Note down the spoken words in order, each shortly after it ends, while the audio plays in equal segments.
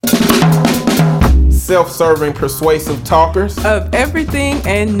self-serving, persuasive talkers of everything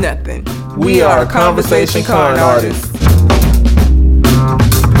and nothing. We are Conversation Con Artists.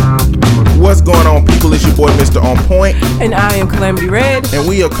 What's going on, people? It's your boy, Mr. On Point. And I am Calamity Red. And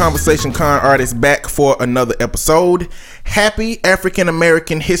we are Conversation Con Artists, back for another episode. Happy African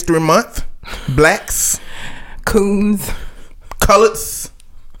American History Month. Blacks. Coons. Coloreds.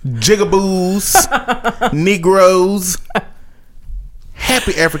 Jigaboos. Negroes.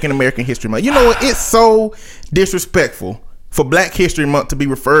 Happy African American History Month. You know what? It's so disrespectful for Black History Month to be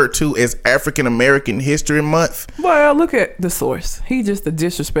referred to as African American History Month. Well, look at the source. He just a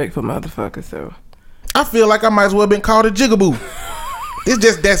disrespectful motherfucker, so. I feel like I might as well have been called a jigaboo.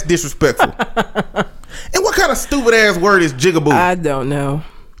 That's disrespectful. And what kind of stupid ass word is jigaboo? I don't know.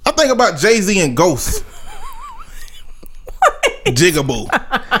 I think about Jay-Z and Ghost. Jigaboo.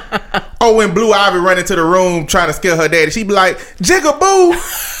 Oh, when Blue Ivy run into the room trying to scare her daddy, she be like, jigaboo.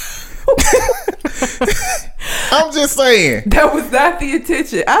 I'm just saying. That was not the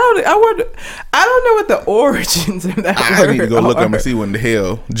intention. I don't know what the origins of that I word need to go look are. up and see when the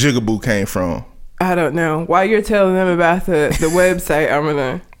hell jigaboo came from. I don't know. While you're telling them about the website,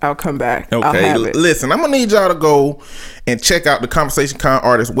 I'll come back. I'll Okay, have it. listen, I'm gonna need y'all to go and check out the Conversation Con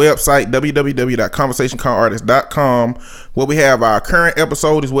Artists website, www.conversationconartists.com, where we have our current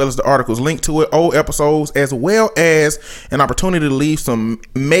episode as well as the articles linked to it, old episodes, as well as an opportunity to leave some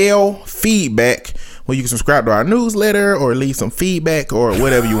mail feedback where you can subscribe to our newsletter or leave some feedback or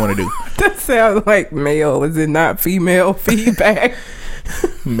whatever you want to do. That sounds like male. Is it not female feedback?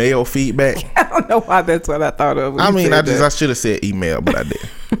 Mail feedback. I don't know why that's what I thought of. I should have said email, but I didn't.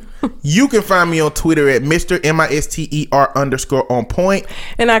 You can find me on Twitter at Mr. MISTER_on-point.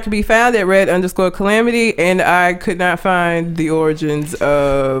 And I can be found at red_calamity, and I could not find the origins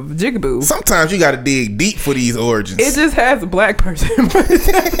of Jigaboo. Sometimes you got to dig deep for these origins. It just has a black person.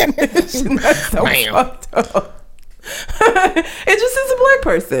 That's so fucked up. It just is a black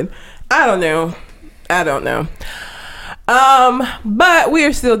person. I don't know. But we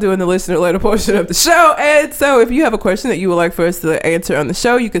are still doing the listener letter portion of the show, and so if you have a question that you would like for us to answer on the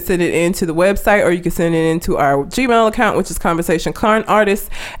show, you can send it into the website, or you can send it into our Gmail account, which is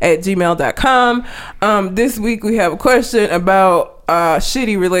conversationconartists@gmail.com. This week we have a question about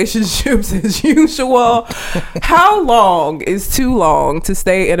shitty relationships as usual. How long is too long to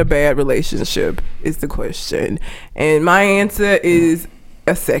stay in a bad relationship is the question, and my answer is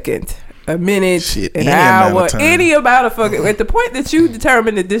a second, a minute, an hour, any amount of fucking. At the point that you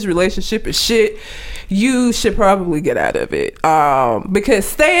determine that this relationship is shit, you should probably get out of it. Because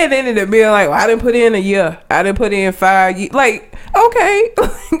staying in it and being like, well, I didn't put in a year, I didn't put in 5 years. Like, okay,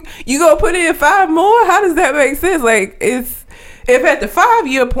 you gonna put in 5 more? How does that make sense? Like, if at the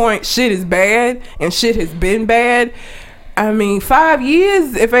 5-year point shit is bad and shit has been bad, I mean, 5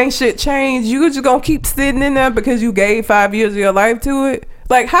 years, if ain't shit changed, you just gonna keep sitting in there because you gave 5 years of your life to it?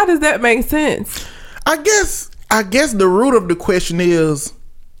 Like, how does that make sense? I guess the root of the question is,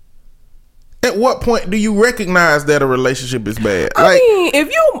 at what point do you recognize that a relationship is bad? I mean,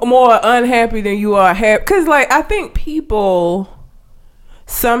 if you're more unhappy than you are happy, because, like, I think people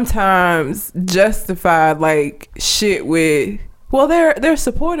sometimes justify, like, shit with, well, they're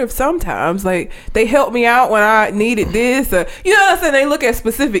supportive sometimes. Like, they helped me out when I needed this. Or, you know what I'm saying? They look at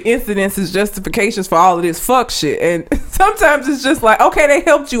specific incidents as justifications for all of this fuck shit. And sometimes it's just like, okay, they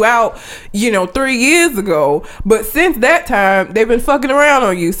helped you out, 3 years ago. But since that time, they've been fucking around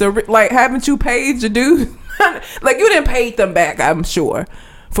on you. So, like, haven't you paid your dues? Like, you didn't pay them back, I'm sure,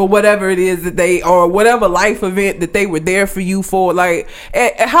 for whatever it is that or whatever life event that they were there for you for. Like,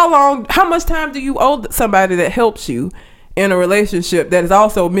 how much time do you owe somebody that helps you in a relationship that is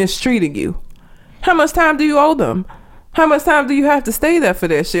also mistreating you? How much time do you owe them? How much time do you have to stay there for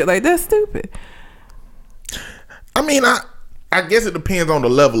that shit? Like, that's stupid. I mean, I guess it depends on the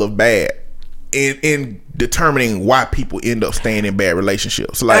level of bad in determining why people end up staying in bad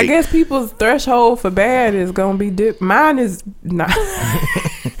relationships. Like, I guess people's threshold for bad is gonna be mine is not.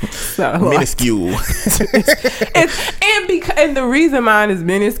 Minuscule. And the reason mine is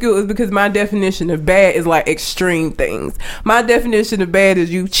minuscule is because my definition of bad is like extreme things. My definition of bad is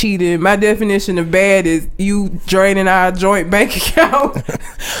you cheating. My definition of bad is you draining our joint bank account. You know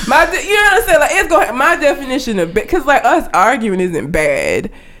what I'm saying? Like, my definition of bad, because like us arguing isn't bad.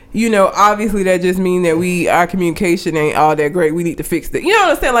 Obviously that just means that our communication ain't all that great. We need to fix it. You know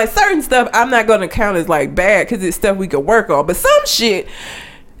what I'm saying? Like, certain stuff I'm not gonna count as like bad because it's stuff we could work on. But some shit,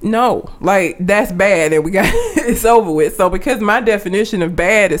 no, like, that's bad and we got it's over with. So because my definition of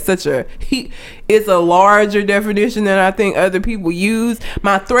bad is it's a larger definition than I think other people use,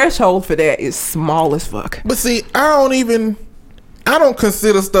 my threshold for that is small as fuck. But see, I don't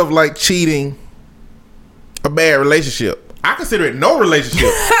consider stuff like cheating a bad relationship? I consider it no relationship.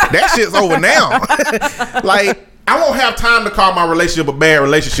 That shit's over now. Like, I won't have time to call my relationship a bad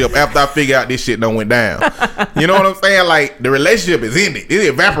relationship after I figure out this shit done went down. You know what I'm saying? Like, the relationship is ended. It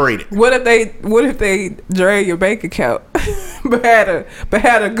evaporated. What if they drain your bank account, but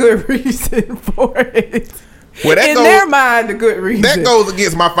had a good reason for it? Well, that in goes, their mind, a good reason. That goes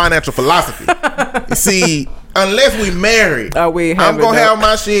against my financial philosophy. You see, unless we married, I'm gonna have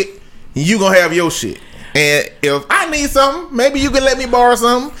my shit, and you gonna have your shit. And if I need something, maybe you can let me borrow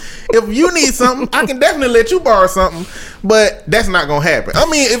something. If you need something, I can definitely let you borrow something. But that's not gonna happen. I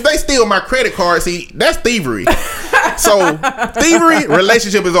mean, if they steal my credit card, see, that's thievery. So thievery,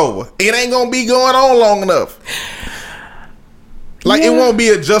 relationship is over. It ain't gonna be going on long enough. Like, it won't be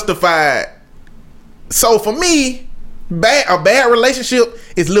a justified. So for me, a bad relationship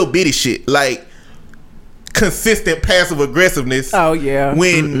is little bitty shit. Like, consistent passive aggressiveness. Oh yeah.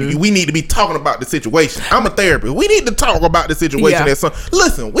 When we need to be talking about the situation. I'm a therapist. We need to talk about the situation. Yeah.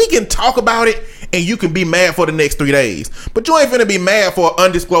 Listen, we can talk about it and you can be mad for the next 3 days. But you ain't finna be mad for an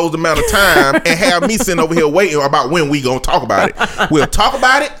undisclosed amount of time and have me sitting over here waiting about when we gonna talk about it. We'll talk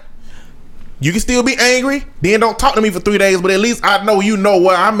about it. You can still be angry. Then don't talk to me for 3 days, but at least I know you know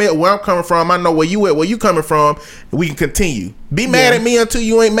where I'm at, where I'm coming from. I know where you at, where you coming from. And we can continue. Be mad at me until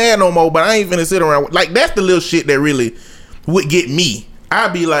you ain't mad no more, but I ain't finna sit around. Like, that's the little shit that really would get me.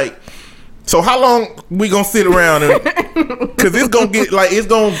 I'd be like, so how long we gonna sit around? Because it's gonna get, like, it's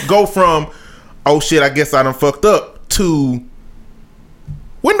gonna go from, oh shit, I guess I done fucked up, to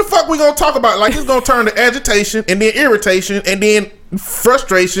when the fuck we gonna talk about it? Like, it's gonna turn to agitation and then irritation and then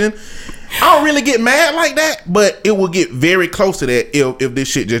frustration. I don't really get mad like that, but it will get very close to that if this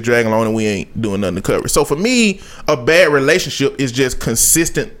shit just dragging on and we ain't doing nothing to cover it. So for me, a bad relationship is just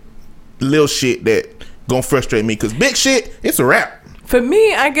consistent little shit that gonna frustrate me, because big shit, it's a wrap. For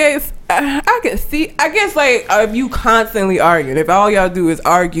me, I guess I can see. I guess, like, if you constantly arguing, if all y'all do is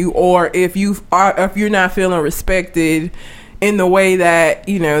argue, or if you're not feeling respected in the way that,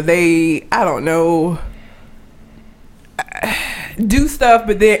 you know, they, I don't know, do stuff,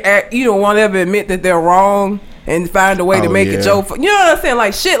 but then you don't want to ever admit that they're wrong and find a way to make a joke. You know what I'm saying?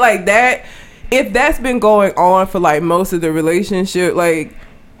 Like, shit like that. If that's been going on for like most of the relationship, like,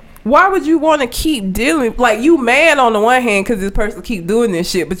 why would you want to keep dealing? Like, you mad on the one hand because this person keep doing this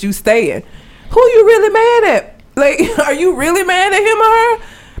shit, but you staying. Who you really mad at? Like, are you really mad at him or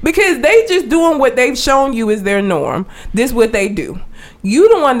her? Because they just doing what they've shown you is their norm. This what they do. You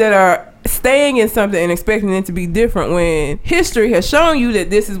the one that are staying in something and expecting it to be different when history has shown you that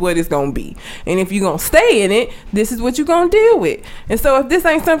this is what it's gonna be. And if you're gonna stay in it, this is what you're gonna deal with. And so if this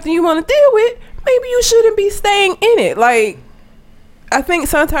ain't something you want to deal with, maybe you shouldn't be staying in it. Like, I think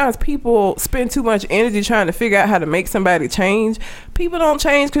sometimes people spend too much energy trying to figure out how to make somebody change. People don't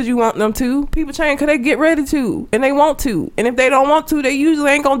change because you want them to. People change because they get ready to, and they want to. And if they don't want to, they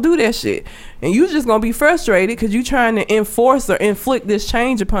usually ain't gonna do that shit. And you just gonna be frustrated because you trying to enforce or inflict this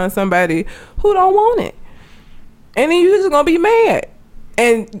change upon somebody who don't want it. And then you just gonna be mad.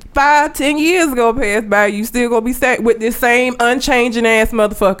 And 5-10 years go past by, you still gonna be stuck with this same unchanging ass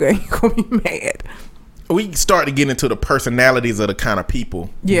motherfucker, and you gonna be mad. We start to get into the personalities of the kind of people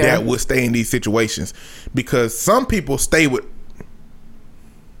that would stay in these situations, because some people stay with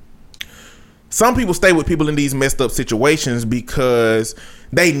people in these messed up situations because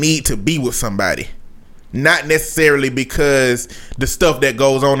they need to be with somebody, not necessarily because the stuff that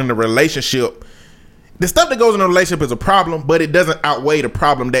goes on in the relationship. The stuff that goes in a relationship is a problem, but it doesn't outweigh the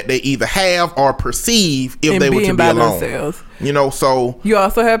problem that they either have or perceive if they were to be alone. Themselves. You know, so you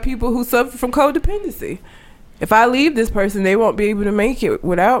also have people who suffer from codependency. If I leave this person, they won't be able to make it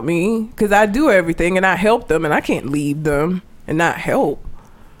without me, because I do everything and I help them, and I can't leave them and not help.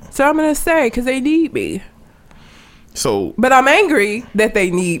 So I'm gonna stay because they need me. So, but I'm angry that they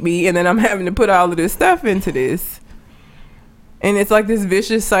need me, and then I'm having to put all of this stuff into this, and it's like this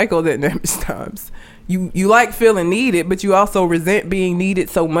vicious cycle that never stops. You like feeling needed, but you also resent being needed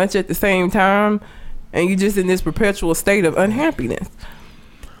so much at the same time, and you just in this perpetual state of unhappiness.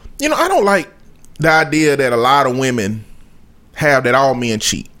 You know, I don't like the idea that a lot of women have that all men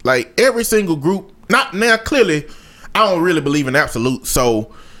cheat. Like, every single group, not now, clearly I don't really believe in absolute.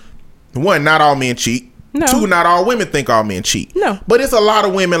 So, one, not all men cheat. No. Two, not all women think all men cheat. No. But it's a lot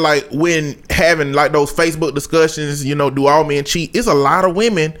of women, like, when having like those Facebook discussions, you know, do all men cheat? It's a lot of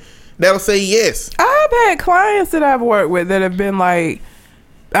women that'll say yes. I've had clients that I've worked with that have been like,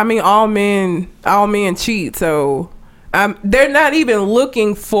 I mean, all men cheat. So they're not even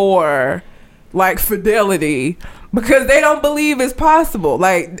looking for like fidelity because they don't believe it's possible.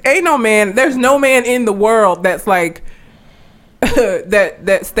 Like, there's no man in the world that's like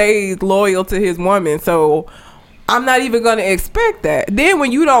that stays loyal to his woman. So I'm not even gonna expect that. Then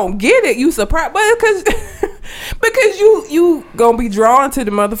when you don't get it, you surprised, but because you gonna be drawn to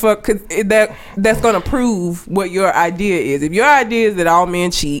the motherfucker, cause that's gonna prove what your idea is. If your idea is that all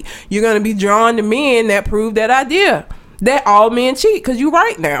men cheat, you're gonna be drawn to men that prove that idea, that all men cheat, because you're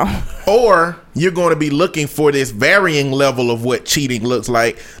right now. Or you're going to be looking for this varying level of what cheating looks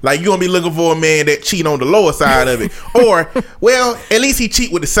like. Like, you're going to be looking for a man that cheat on the lower side of it. Or, well, at least he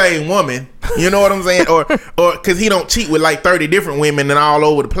cheat with the same woman. You know what I'm saying? Or because he don't cheat with like 30 different women and all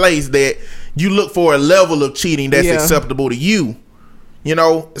over the place, that you look for a level of cheating that's acceptable to you. You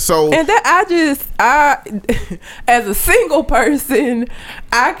know, so. And that I as a single person,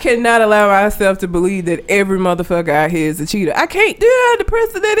 I cannot allow myself to believe that every motherfucker out here is a cheater. I can't do that. The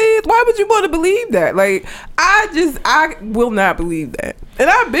person that is. Why would you want to believe that? Like, I will not believe that. And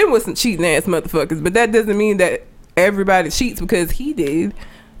I've been with some cheating ass motherfuckers, but that doesn't mean that everybody cheats because he did.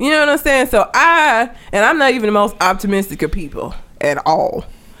 You know what I'm saying? So I'm not even the most optimistic of people at all.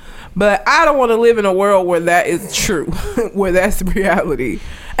 But I don't want to live in a world where that is true, where that's reality.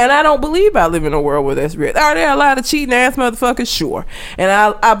 And I don't believe I live in a world where that's real. Are there a lot of cheating ass motherfuckers? Sure. And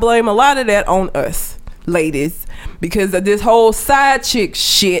I blame a lot of that on us, ladies, because of this whole side chick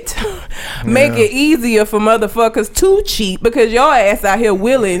shit. Make it easier for motherfuckers to cheat because your ass out here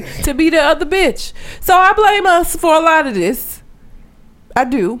willing to be the other bitch. So I blame us for a lot of this. I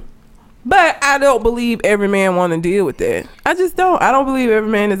do. But I don't believe every man want to deal with that. I just don't. I don't believe every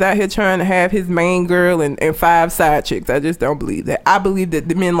man is out here trying to have his main girl and 5 side chicks. I just don't believe that. I believe that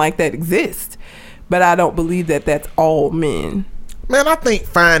the men like that exist, but I don't believe that that's all men. Man, I think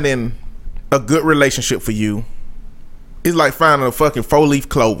finding a good relationship for you is like finding a fucking 4-leaf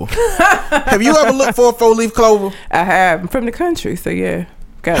clover. Have you ever looked for a 4-leaf clover? I have. I'm from the country, so yeah.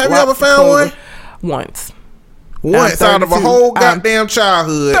 Have you ever found one? Once out of a whole goddamn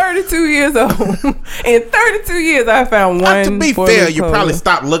childhood. 32 years old. In 32 years, I found one. To be fair, you probably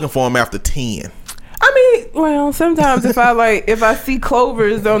stopped looking for them after 10. I mean, well, sometimes if I see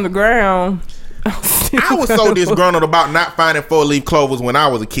clovers on the ground, I was so disgruntled about not finding 4-leaf clovers when I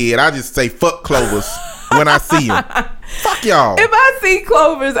was a kid. I just say fuck clovers when I see them. Fuck y'all. If I see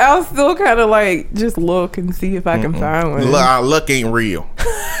clovers, I'll still kind of like just look and see if I can find one. Luck ain't real.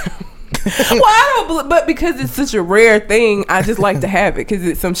 Well, I don't, but because it's such a rare thing, I just like to have it because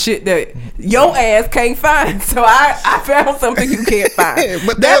it's some shit that your ass can't find. So I found something you can't find.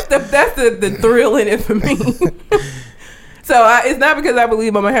 But that's the thrill in it for me. So it's not because I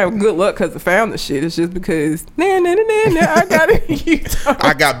believe I'm gonna have good luck because I found the shit. It's just because I got it.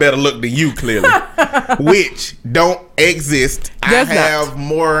 I got better luck than you, clearly, which don't exist. That's I have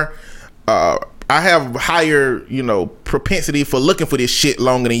more. I have higher, propensity for looking for this shit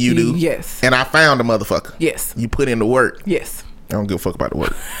longer than you do. Yes. And I found a motherfucker. Yes. You put in the work. Yes. I don't give a fuck about the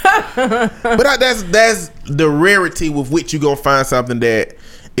work. But that's the rarity with which you gonna find something that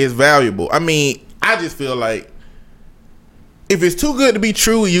is valuable. I mean, I just feel like if it's too good to be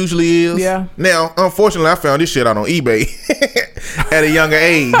true, it usually is. Yeah. Now, unfortunately, I found this shit out on eBay at a younger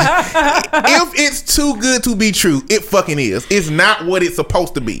age. If it's too good to be true, it fucking is. It's not what it's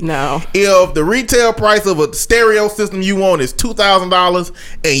supposed to be. No. If the retail price of a stereo system you want is $2,000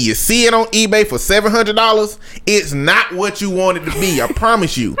 and you see it on eBay for $700, it's not what you want it to be. I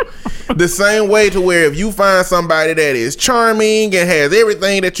promise you. The same way to where if you find somebody that is charming and has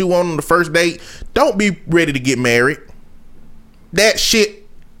everything that you want on the first date, don't be ready to get married. That shit,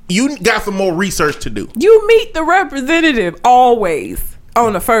 you got some more research to do. You meet the representative always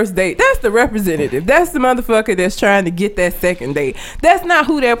on the first date. That's the representative. That's the motherfucker that's trying to get that second date. That's not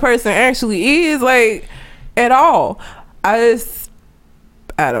who that person actually is, like, at all. I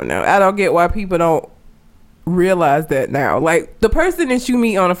don't know. I don't get why people don't realize that now. Like, the person that you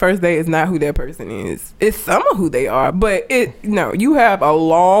meet on the first date is not who that person is. It's some of who they are, but you have a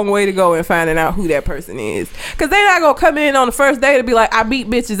long way to go in finding out who that person is, because they're not gonna come in on the first date and be like, I beat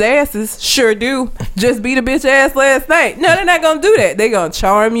bitches asses. Sure do. Just beat a bitch ass last night. No, they're not gonna do that. They're gonna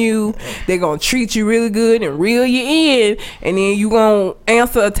charm you. They're gonna treat you really good and reel you in, and then you gonna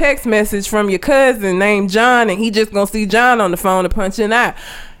answer a text message from your cousin named John, and he just gonna see John on the phone and punch you in the eye.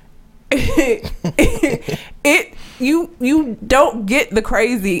 You don't get the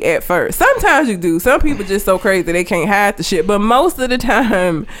crazy at first. Sometimes you do. Some people just so crazy they can't hide the shit, but most of the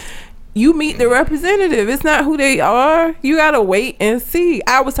time you meet the representative. It's not who they are. You gotta wait and see.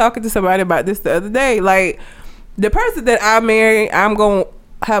 I was talking to somebody about this the other day. Like, the person that I marry, I'm gonna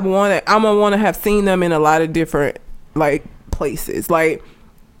want to have seen them in a lot of different like places. Like,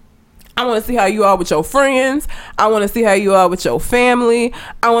 I want to see how you are with your friends. I want to see how you are with your family.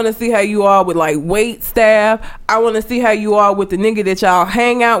 I want to see how you are with like wait staff. I want to see how you are with the nigga that y'all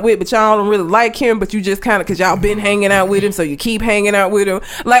hang out with, but y'all don't really like him, but you just kind of, cause y'all been hanging out with him, so you keep hanging out with him.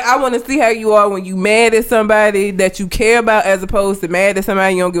 Like, I want to see how you are when you mad at somebody that you care about, as opposed to mad at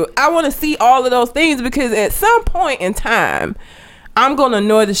somebody you don't give. I want to see all of those things, because at some point in time, I'm gonna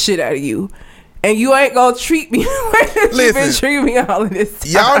annoy the shit out of you. And you ain't gonna treat me like you've been treating me all of this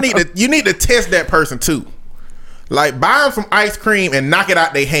time. You need to test that person too. Like, buy them some ice cream and knock it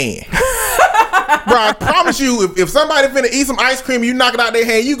out their hand. Bro, I promise you, if somebody finna eat some ice cream and you knock it out their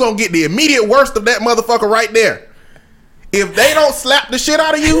hand, you gonna get the immediate worst of that motherfucker right there. If they don't slap the shit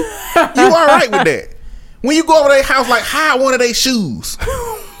out of you, you alright with that. When you go over their house, like, hide one of their shoes.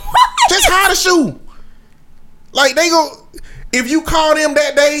 Just hide a shoe. Like, they go... If you call them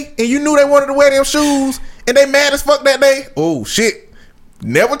that day and you knew they wanted to wear them shoes and they mad as fuck that day, oh shit.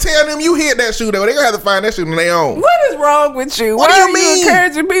 Never tell them you hid that shoe though. They gonna have to find that shoe on their own. What is wrong with you? What Why do you are mean? you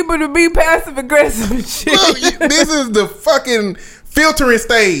encouraging people to be passive aggressive and shit? Look, this is the fucking filtering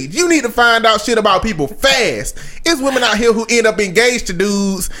stage. You need to find out shit about people fast. It's women out here who end up engaged to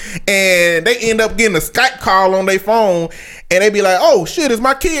dudes and they end up getting a Skype call on their phone and they be like, oh shit, is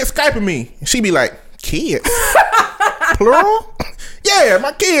my kid Skyping me? And she be like, kids? Plural? Yeah,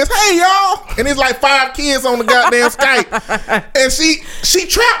 my kids. Hey, y'all. And it's like 5 kids on the goddamn Skype. And she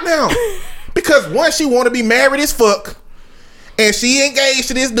trapped now. Because one, she want to be married as fuck. And she engaged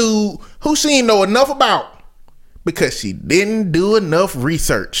to this dude who she ain't know enough about. Because she didn't do enough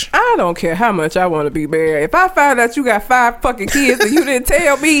research. I don't care how much I want to be married. If I find out you got 5 fucking kids and you didn't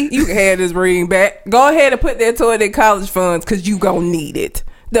tell me, you can have this ring back. Go ahead and put that toward their college funds, because you gonna need it.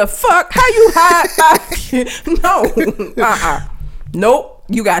 The fuck? How you hide 5 kids? No. Nope.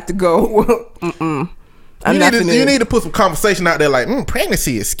 You got to go. You need to put some conversation out there like,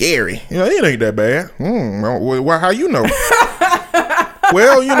 pregnancy is scary. You know, it ain't that bad. Well, how you know?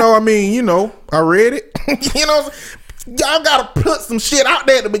 Well, I read it. Y'all gotta put some shit out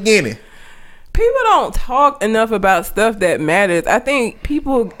there at the beginning. People don't talk enough about stuff that matters. I think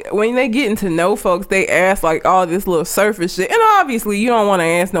people, when they getting to know folks, they ask like all this little surface shit. And obviously you don't want to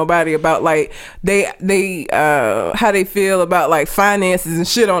ask nobody about like they how they feel about like finances and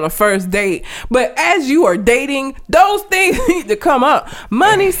shit on a first date. But as you are dating, those things need to come up.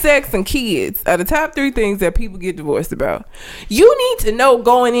 Money, sex, and kids are the top 3 things that people get divorced about. You need to know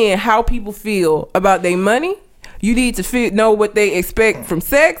going in how people feel about their money. You need to know what they expect from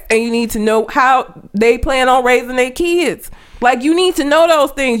sex, and you need to know how they plan on raising their kids. Like, you need to know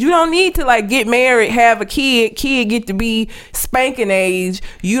those things. You don't need to like get married, have a kid get to be spanking age.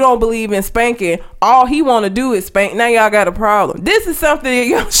 You don't believe in spanking. All he want to do is spank. Now y'all got a problem. This is something that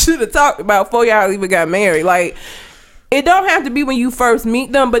y'all should have talked about before y'all even got married. Like, it don't have to be when you first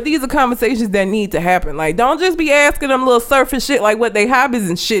meet them, but these are conversations that need to happen. Like, don't just be asking them little surface shit like what they hobbies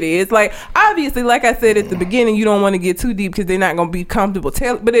and shit is. Like, obviously, like I said at the beginning, you don't want to get too deep because they're not going to be comfortable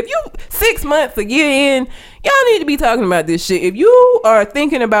telling. But if you 6 months, a year in, y'all need to be talking about this shit. If you are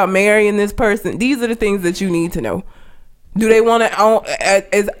thinking about marrying this person, these are the things that you need to know. Do they want to own,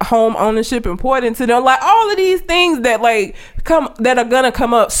 is home ownership important to them? Like, all of these things that like that are gonna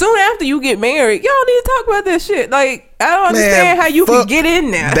come up soon after you get married. Y'all need to talk about this shit. Like, I don't understand how you can get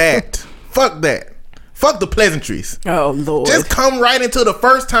in there. Fuck that. Fuck the pleasantries. Oh Lord. Just come right into the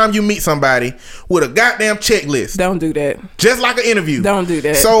first time you meet somebody with a goddamn checklist. Don't do that. Just like an interview. Don't do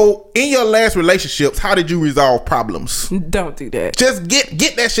that. So, in your last relationships, how did you resolve problems? Don't do that. Just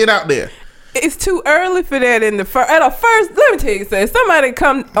get that shit out there. It's too early for that at a first. Let me tell you something. Somebody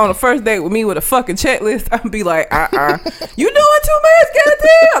come on a first date with me with a fucking checklist, I'll be like, you doing too much,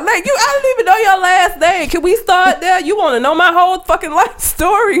 goddamn. Like, I don't even know your last name. Can we start there? You want to know my whole fucking life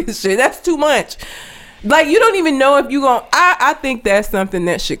story and shit? That's too much. Like, you don't even know if you gonna. I think that's something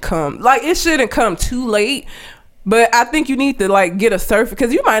that should come. Like, it shouldn't come too late. But I think you need to like get a surface,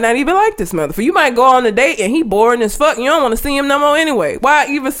 because you might not even like this motherfucker. You might go on a date and he boring as fuck and you don't want to see him no more anyway. Why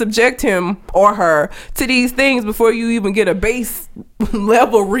even subject him or her to these things before you even get a base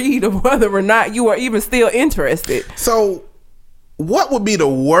level read of whether or not you are even still interested? So what would be the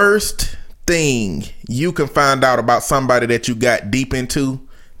worst thing you can find out about somebody that you got deep into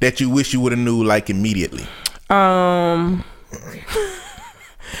that you wish you would have knew like immediately?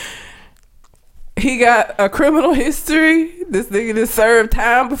 He got a criminal history. This nigga just served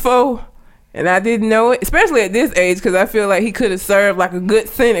time before, and I didn't know it. Especially at this age, because I feel like he could have served like a good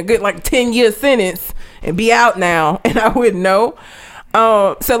 10-year sentence and be out now, and I wouldn't know.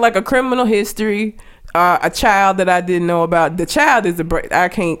 So like a criminal history, a child that I didn't know about. The child is I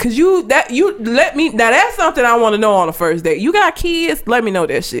can't, cause you let me, now that's something I want to know on the first date. You got kids? Let me know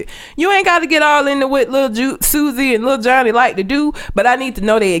that shit. You ain't got to get all into what little Susie and little Johnny like to do, but I need to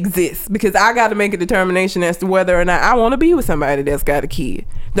know they exist, because I got to make a determination as to whether or not I want to be with somebody that's got a kid.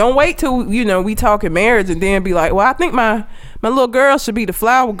 Don't wait till, we talking marriage and then be like, well, I think my little girl should be the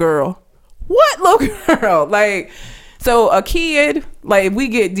flower girl. What little girl? Like, so a kid, like, if we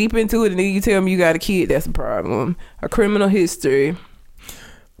get deep into it and then you tell me you got a kid, that's a problem. A criminal history.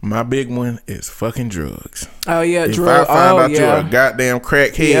 My big one is fucking drugs. Oh yeah, if drugs. I find out you're a goddamn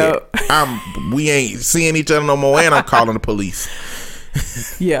crackhead, we ain't seeing each other no more, and I'm calling the police.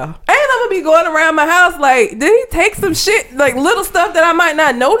 Yeah. And I'm gonna be going around my house like, did he take some shit, like little stuff that I might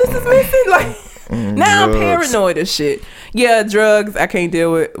not notice is missing? Like, now drugs. I'm paranoid as shit. Yeah, drugs. I can't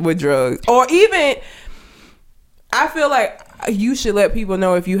deal with drugs. Or even, I feel like you should let people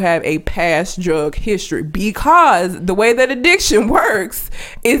know if you have a past drug history, because the way that addiction works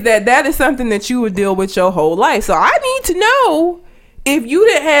is that is something that you would deal with your whole life. So I need to know if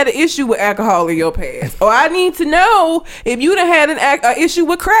you done had an issue with alcohol in your past, or I need to know if you done had an issue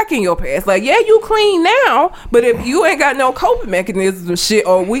with crack in your past. Like, yeah, you clean now, but if you ain't got no coping mechanisms and shit,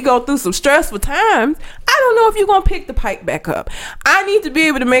 or we go through some stressful times, I don't know if you're gonna pick the pipe back up. I need to be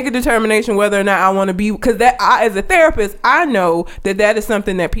able to make a determination whether or not I want to be, because as a therapist, I know that is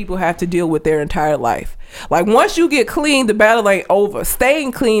something that people have to deal with their entire life. Like, once you get clean, the battle ain't over.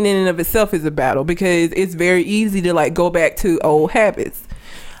 Staying clean in and of itself is a battle, because it's very easy to like go back to old habits.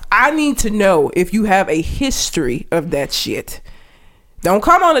 I need to know if you have a history of that shit. Don't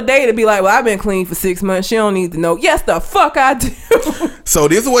come on a date and be like, well, I've been clean for 6 months. She don't need to know. Yes, the fuck I do. So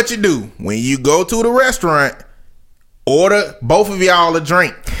this is what you do. When you go to the restaurant, order both of y'all a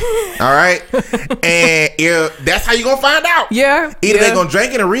drink. All right? And that's how you gonna find out. Yeah. Either they gonna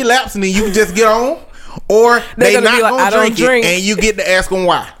drink it and relapse and then you can just get on, or they not like, gonna drink it and you get to ask them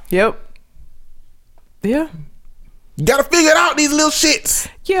why. Yep. Yeah. You gotta figure it out, these little shits.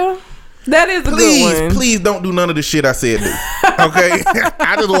 Yeah. That is a good one. Please don't do none of the shit I said do. Okay?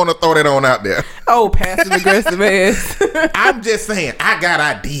 I just want to throw that on out there. Oh, passive aggressive ass. I'm just saying, I got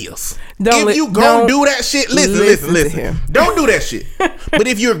ideas. If you gonna do that shit, listen. Don't do that shit. But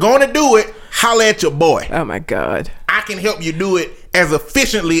if you're gonna do it, holla at your boy. Oh my God. I can help you do it as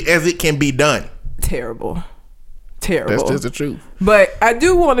efficiently as it can be done. Terrible. That's just the truth. But I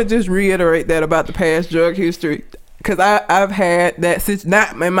do want to just reiterate that about the past drug history, because I've had that,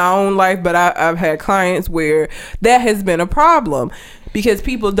 not in my own life, but I've had clients where that has been a problem, because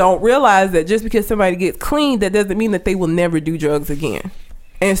people don't realize that just because somebody gets clean, that doesn't mean that they will never do drugs again.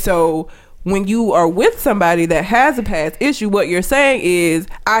 And so when you are with somebody that has a past issue, what you're saying is,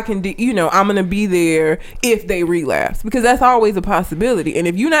 I can do, I'm going to be there if they relapse, because that's always a possibility. And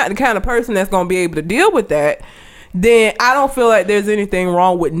if you're not the kind of person that's going to be able to deal with that, then I don't feel like there's anything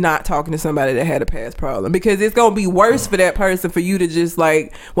wrong with not talking to somebody that had a past problem, because it's going to be worse for that person for you to just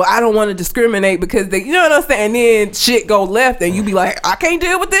like, well, I don't want to discriminate because they, you know what I'm saying? And then shit go left and you be like, I can't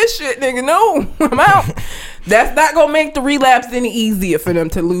deal with this shit, nigga. No, I'm out. That's not going to make the relapse any easier for them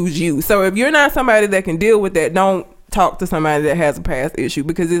to lose you. So if you're not somebody that can deal with that, don't talk to somebody that has a past issue,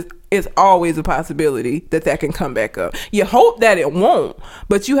 because it's always a possibility that can come back up. You hope that it won't,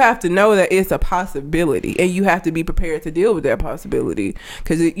 but you have to know that it's a possibility, and you have to be prepared to deal with that possibility,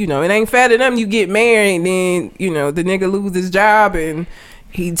 because it ain't fair to them. You get married and then the nigga lose his job and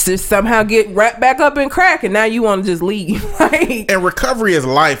he just somehow get right back up and crack, and now you want to just leave. And recovery is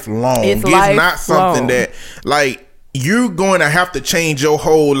lifelong. It's not something that like you're going to have to change your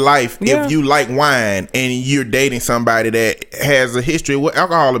whole life if you like wine and you're dating somebody that has a history with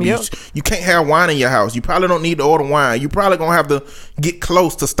alcohol abuse. Yep. You can't have wine in your house. You probably don't need to order wine. You probably gonna have to get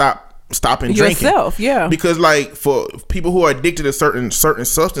close to stopping drinking yourself. Yeah, because like for people who are addicted to certain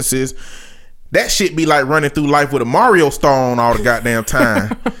substances, that shit be like running through life with a Mario star on all the goddamn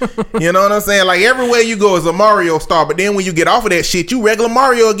time. You know what I'm saying? Like everywhere you go is a Mario star, but then when you get off of that shit, you regular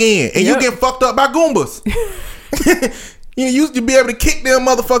Mario again, and you get fucked up by Goombas. You used to be able to kick them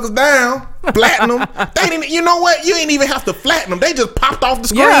motherfuckers down, flatten them. They didn't. You know what? You ain't even have to flatten them. They just popped off the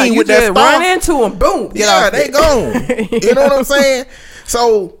screen with that star. Run into them, boom. They gone. You know what I'm saying?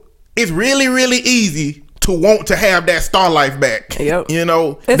 So it's really, really easy to want to have that star life back. Yep.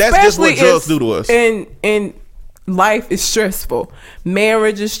 That's just what drugs do to us. And life is stressful.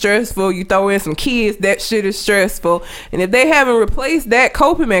 Marriage is stressful. You throw in some kids, that shit is stressful. And if they haven't replaced that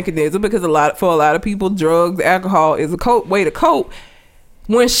coping mechanism, because for a lot of people, drugs, alcohol is a way to cope.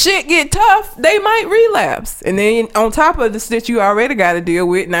 When shit get tough, they might relapse. And then on top of the shit you already got to deal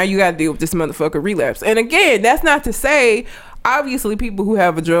with, now you got to deal with this motherfucker relapse. And again, that's not to say obviously people who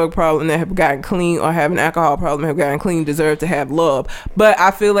have a drug problem that have gotten clean or have an alcohol problem have gotten clean deserve to have love, but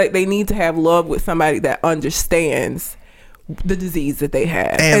I feel like they need to have love with somebody that understands the disease that they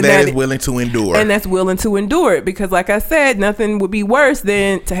have and that is willing to endure, and that's willing to endure it, because like I said, nothing would be worse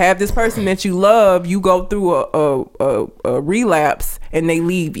than to have this person that you love, you go through a relapse and they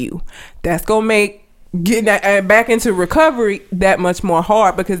leave you. That's gonna make getting back into recovery that much more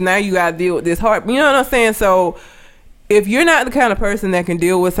hard, because now you gotta deal with this hard, you know what I'm saying? So if you're not the kind of person that can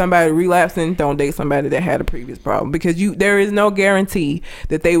deal with somebody relapsing, don't date somebody that had a previous problem, because there is no guarantee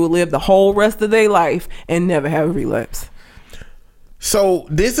that they will live the whole rest of their life and never have a relapse. So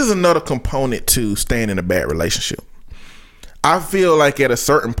this is another component to staying in a bad relationship. I feel like at a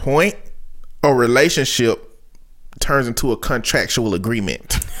certain point, a relationship turns into a contractual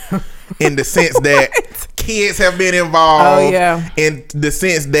agreement in the sense that kids have been involved. Oh, yeah. In the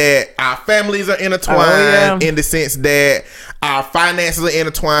sense that our families are intertwined. In the sense that our finances are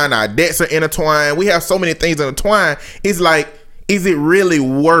intertwined, our debts are intertwined. We have so many things intertwined. It's like, is it really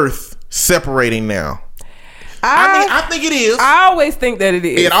worth separating now? I think it is. I always think that it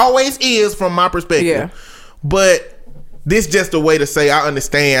is. It always is from my perspective. Yeah. But this just a way to say I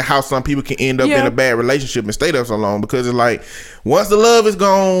understand how some people can end up in a bad relationship and stay there so long, because it's like once the love is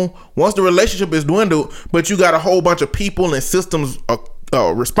gone, once the relationship is dwindled, but you got a whole bunch of people and systems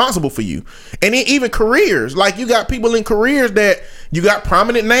responsible for you. And then even careers, like you got people in careers that you got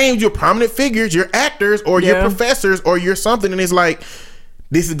prominent names, you're prominent figures, you're actors or you're professors or you're something, and it's like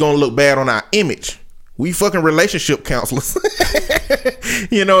this is gonna look bad on our image. We fucking relationship counselors,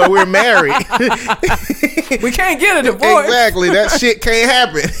 you know, and we're married. We can't get a divorce. Exactly. That shit can't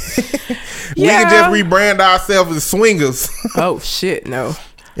happen. We can just rebrand ourselves as swingers. Oh shit, no.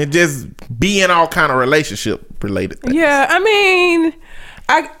 And just be in all kind of relationship related things. Yeah, I mean,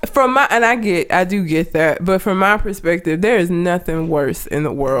 I do get that, but from my perspective, there is nothing worse in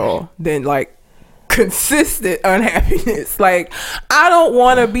the world than like consistent unhappiness. Like, I don't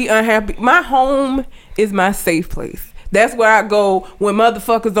want to be unhappy. My home is my safe place. That's where I go when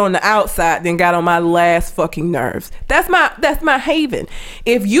motherfuckers on the outside then got on my last fucking nerves. That's my haven.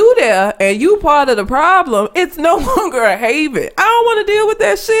 If you there and you part of the problem, it's no longer a haven. I don't want to deal with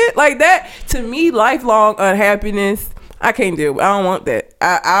that shit. Like that, to me, lifelong unhappiness, I can't deal with. I don't want that.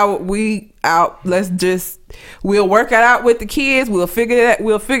 We'll work it out with the kids. We'll figure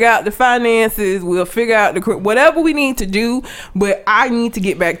out the finances. We'll figure out whatever we need to do. But I need to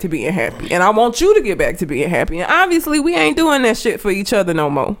get back to being happy, and I want you to get back to being happy. And obviously, we ain't doing that shit for each other no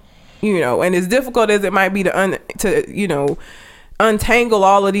more. You know, and as difficult as it might be to untangle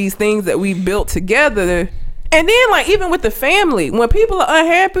all of these things that we built together. And then, like, even with the family, when people are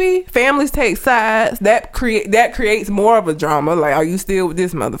unhappy, families take sides. That creates more of a drama. Like, are you still with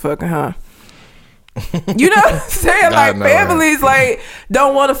this motherfucker, huh? You know what I'm saying? Like, families, like,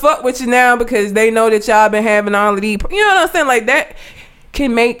 don't want to fuck with you now because they know that y'all been having all of these. You know what I'm saying? Like, that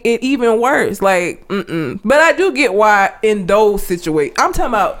can make it even worse. Like, But I do get why in those situations. I'm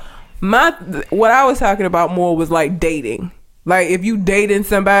talking about what I was talking about more was, like, dating. Like, if you dating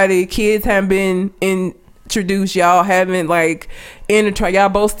somebody, kids haven't been introduced, y'all haven't like y'all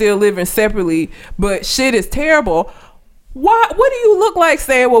both still living separately, but shit is terrible. What do you look like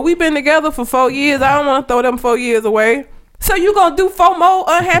saying, well, we've been together for 4 years, I don't want to throw them 4 years away, so you gonna do 4 more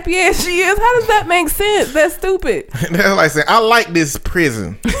unhappy ass years? How does that make sense? That's stupid. That's like saying, I like this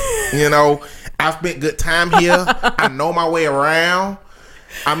prison. You know, I spent good time here. I know my way around.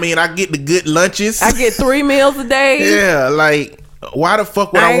 I mean, I get the good lunches. I get 3 meals a day. Yeah, like, why the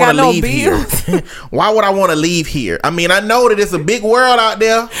fuck would I want to leave here? Why would I want to leave here? I mean, I know that it's a big world out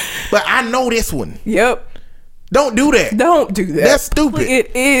there, but I know this one. Yep. Don't do that. Don't do that. That's stupid.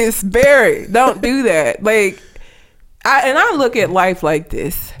 It is very. Don't do that. Like, I look at life like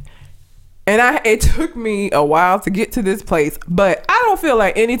this. And it took me a while to get to this place, but I don't feel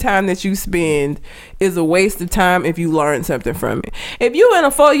like any time that you spend is a waste of time if you learn something from it. If you in a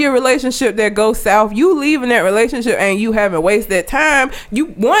 4-year relationship that goes south, you leaving that relationship and you haven't wasted that time.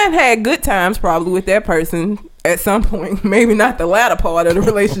 You had good times probably with that person at some point, maybe not the latter part of the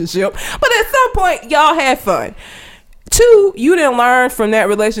relationship, but at some point y'all had fun. 2, you didn't learn from that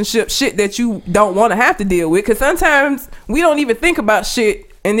relationship shit that you don't want to have to deal with, because sometimes we don't even think about shit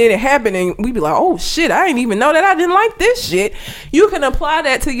and then it happened and we be like, oh shit, I didn't even know that I didn't like this shit. You can apply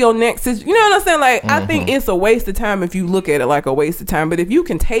that to your next situation. You know what I'm saying? Like, I think it's a waste of time if you look at it like a waste of time. But if you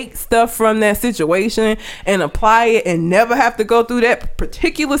can take stuff from that situation and apply it and never have to go through that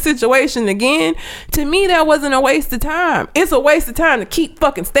particular situation again, to me, that wasn't a waste of time. It's a waste of time to keep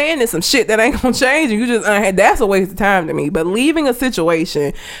fucking staying in some shit that ain't gonna change. And you just, that's a waste of time to me. But leaving a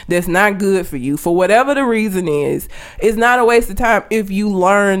situation that's not good for you, for whatever the reason is not a waste of time if you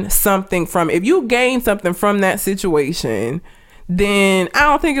learn something from it. If you gain something from that situation, then I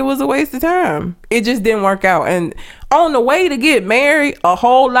don't think it was a waste of time. It just didn't work out. And on the way to get married, a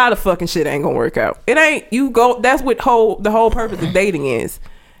whole lot of fucking shit ain't gonna work out. It ain't, you go, that's what the whole purpose of dating is.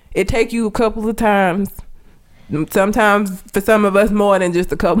 It take you a couple of times. Sometimes for some of us more than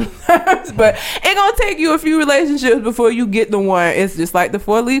just a couple of times, but it gonna take you a few relationships before you get the one. It's just like the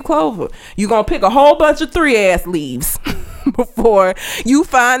 4-leaf clover. You gonna pick a whole bunch of 3-ass leaves before you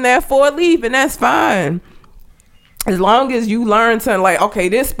find that 4-leaf, and that's fine. As long as you learn something like, okay,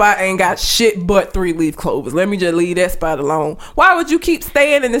 this spot ain't got shit but 3-leaf clovers. Let me just leave that spot alone. Why would you keep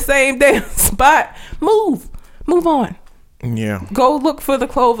staying in the same damn spot? Move on. Yeah. Go look for the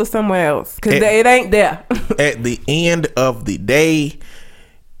clover somewhere else, because it ain't there. At the end of the day,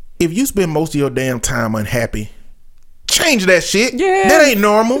 if you spend most of your damn time unhappy, change that shit. Yeah. That ain't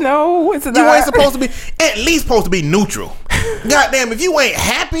normal. No, it's not. You ain't supposed to be, at least supposed to be neutral. Goddamn, if you ain't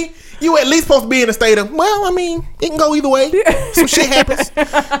happy, you at least supposed to be in a state of, well, I mean, it can go either way. Some shit happens.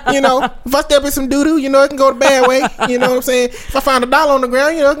 You know, if I step in some doo-doo, you know, it can go the bad way. You know what I'm saying? If I find $1 on the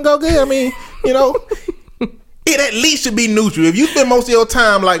ground, you know, it can go good. I mean, you know, it at least should be neutral. If you spend most of your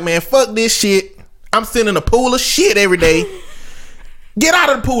time like, man, fuck this shit, I'm sitting in a pool of shit every day, get out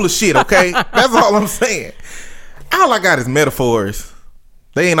of the pool of shit, okay? That's all I'm saying. All I got is metaphors.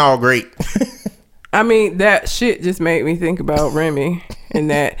 They ain't all great. I mean, that shit just made me think about Remy and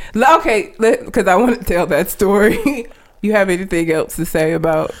that. Okay, because I want to tell that story. You have anything else to say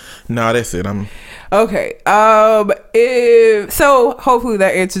about? No, that's it. Okay. So hopefully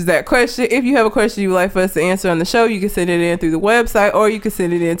that answers that question. If you have a question you would like for us to answer on the show, you can send it in through the website, or you can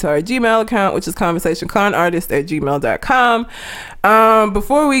send it into our Gmail account, which is conversationconartist@gmail.com.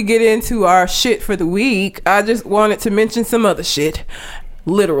 Before we get into our shit for the week, I just wanted to mention some other shit.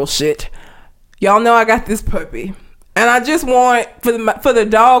 Literal shit. Y'all know I got this puppy. And I just want, for the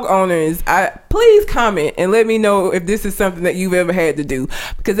dog owners, please comment and let me know if this is something that you've ever had to do.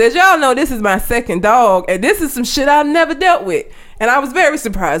 Because as y'all know, this is my second dog, and this is some shit I've never dealt with. And I was very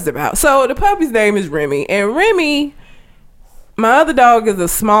surprised about. So the puppy's name is Remy. And Remy, my other dog, is a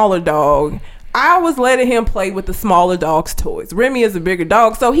smaller dog. I was letting him play with the smaller dog's toys. Remy is a bigger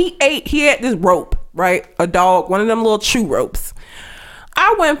dog. So he had this rope, right? A dog, one of them little chew ropes.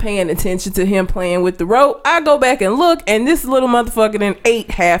 I wasn't paying attention to him playing with the rope. I go back and look, and this little motherfucker then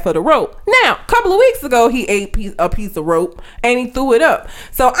ate half of the rope. Now, a couple of weeks ago, he ate a piece of rope, and he threw it up.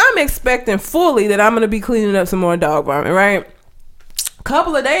 So I'm expecting fully that I'm going to be cleaning up some more dog vomit, right? A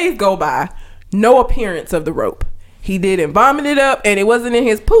couple of days go by, no appearance of the rope. He didn't vomit it up, and it wasn't in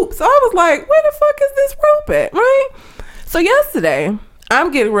his poop. So I was like, where the fuck is this rope at, right? So yesterday,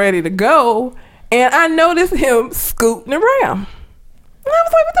 I'm getting ready to go, and I noticed him scooting around. And I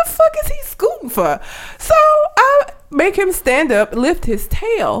was like, what the fuck is he scooting for? So I make him stand up, lift his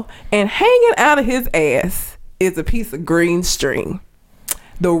tail, and hanging out of his ass is a piece of green string.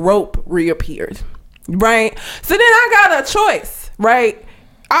 The rope reappeared, right? So then I got a choice, right?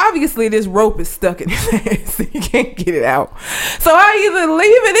 Obviously, this rope is stuck in his ass. So he can't get it out. So I either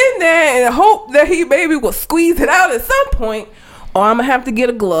leave it in there and hope that he maybe will squeeze it out at some point, or I'm going to have to get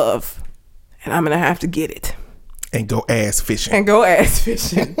a glove, and I'm going to have to get it. And go ass fishing. And because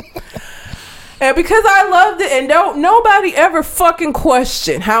I loved it, and nobody ever fucking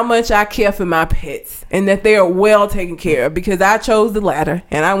question how much I care for my pets and that they are well taken care of, because I chose the latter,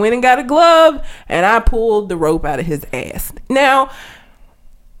 and I went and got a glove and I pulled the rope out of his ass. Now,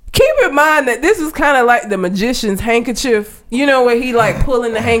 keep in mind that this is kind of like the magician's handkerchief, you know, where he like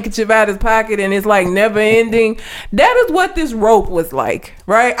pulling the handkerchief out his pocket and it's like never ending. That is what this rope was like,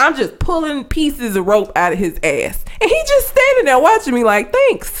 right? I'm just pulling pieces of rope out of his ass, and he just standing there watching me like,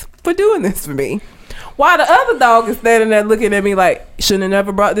 thanks for doing this for me. While the other dog is standing there looking at me like, shouldn't have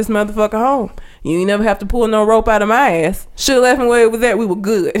never brought this motherfucker home. You ain't never have to pull no rope out of my ass. Should have left him where it was at. We were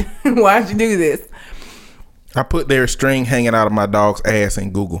good. Why'd you do this? I put their string hanging out of my dog's ass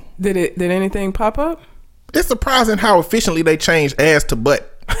in Google. Did anything pop up? It's surprising how efficiently they changed ass to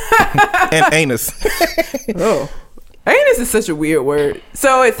butt and anus. Oh, anus is such a weird word.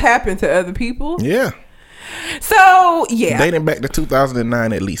 So it's happened to other people? Yeah. So, yeah. Dating back to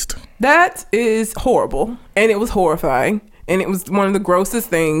 2009 at least. That is horrible. And it was horrifying. and it was one of the grossest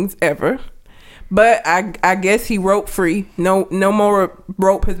things ever. But I guess he rope free. No more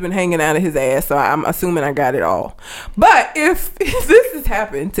rope has been hanging out of his ass, so I'm assuming I got it all. But if this has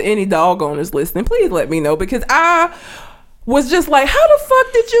happened to any dog owners listening, please let me know, because I was just like, how the fuck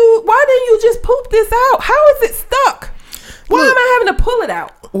why didn't you just poop this out? How is it stuck? Why am I having to pull it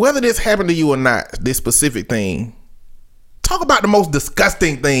out? Whether this happened to you or not, this specific thing, talk about the most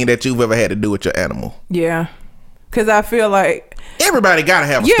disgusting thing that you've ever had to do with your animal. Yeah. Because I feel like everybody gotta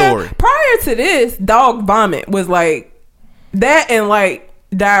have a story. Prior to this, dog vomit was like that, and like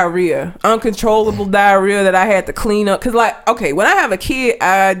diarrhea, uncontrollable diarrhea that I had to clean up. Because like, okay, when I have a kid,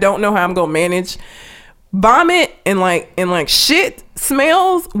 I don't know how I'm gonna manage vomit, and like shit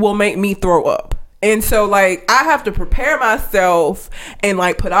smells will make me throw up. And so like I have to prepare myself and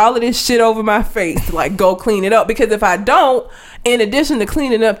like put all of this shit over my face to like go clean it up, because if I don't, in addition to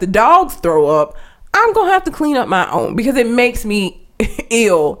cleaning up the dog's throw up, I'm gonna have to clean up my own, because it makes me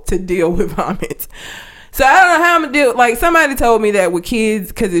ill to deal with vomit. So I don't know how I'm gonna deal. Like, somebody told me that with kids,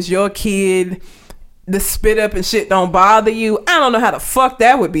 because it's your kid, the spit up and shit don't bother you. I don't know how the fuck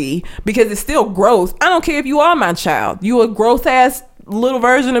that would be, because it's still gross. I don't care if you are my child. You a gross ass little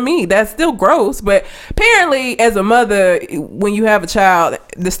version of me. That's still gross. But apparently, as a mother, when you have a child,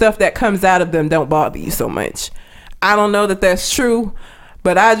 the stuff that comes out of them don't bother you so much. I don't know that that's true,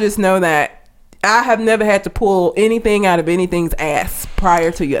 but I just know that I have never had to pull anything out of anything's ass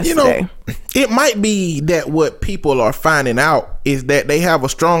prior to yesterday. You know, it might be that what people are finding out is that they have a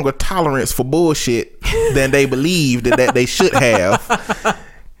stronger tolerance for bullshit than they believed that they should have.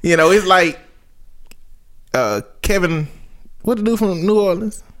 You know, it's like Kevin, what the dude from New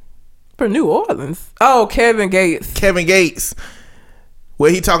Orleans? From New Orleans? Oh, Kevin Gates. Kevin Gates,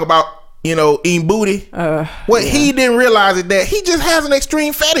 where he talk about, you know, eating booty. He didn't realize is that he just has an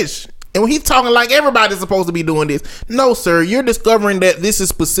extreme fetish. And when he's talking like everybody's supposed to be doing this, no, sir, you're discovering that this is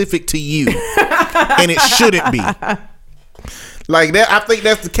specific to you, and it shouldn't be. Like that, I think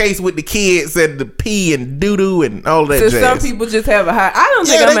that's the case with the kids and the pee and doo doo and all that. So some people just have a high. I don't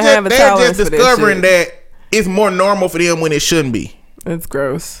think I'm gonna have a tolerance for that shit. They're just discovering that it's more normal for them when it shouldn't be. It's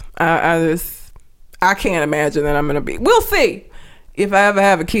gross. I can't imagine that I'm gonna be. We'll see if I ever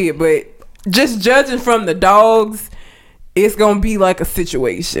have a kid, but just judging from the dogs, it's gonna be like a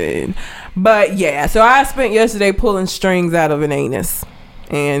situation. But yeah, so I spent yesterday pulling strings out of an anus,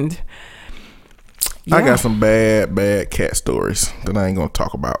 and yeah. I got some bad cat stories that I ain't gonna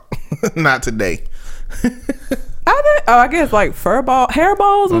talk about. Not today. I guess like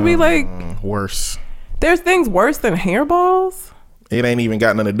hairballs would be like worse. There's things worse than hairballs. It ain't even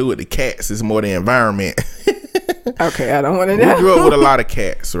got nothing to do with the cats. It's more the environment. Okay, I don't want to know. We grew up with a lot of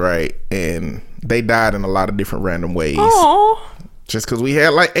cats, right? And they died in a lot of different random ways. Aww. Just because we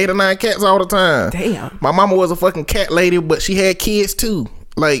had like 8 or 9 cats all the time. Damn. My mama was a fucking cat lady, but she had kids too.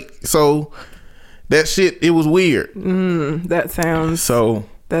 Like, so that shit, it was weird. That sounds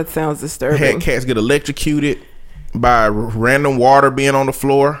disturbing. Had cats get electrocuted by random water being on the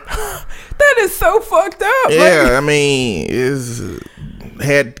floor. That is so fucked up. Yeah, like, I mean,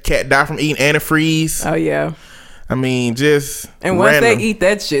 had cat die from eating antifreeze. Oh yeah. I mean, just and once they eat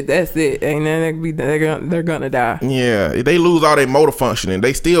that shit, that's it. And then they're gonna die. Yeah, they lose all their motor functioning.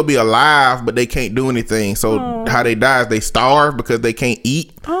 They still be alive, but they can't do anything. So how they die is they starve because they can't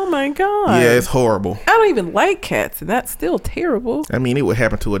eat. Oh my god. Yeah, it's horrible. I don't even like cats, and that's still terrible. I mean, it would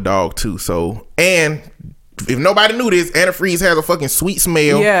happen to a dog too. So, and if nobody knew this, antifreeze has a fucking sweet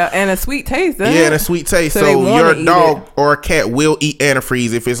smell. Yeah, and a sweet taste. And a sweet taste. So your dog or a cat will eat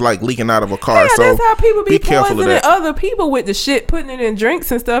antifreeze if it's like leaking out of a car. Yeah, so that's how people be careful of poisoning that. Other people with the shit, putting it in drinks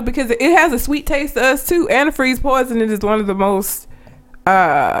and stuff, because it has a sweet taste to us too. Antifreeze poisoning is one of the most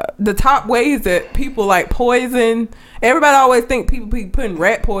the top ways that people like poison. Everybody always think people be putting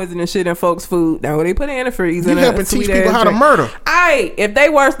rat poison and shit in folks' food. Now when they put antifreeze in, you helping teach people how to murder. If they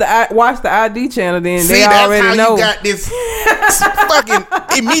watch the ID channel, then see, they already know. You got this fucking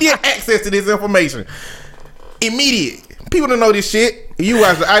immediate access to this information. Immediate. People don't know this shit. You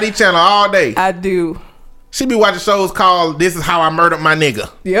watch the ID channel all day. I do. She be watching shows called "This Is How I Murdered My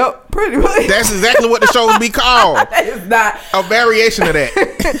Nigga." Yep, pretty much. That's exactly what the shows be called. That is not a variation of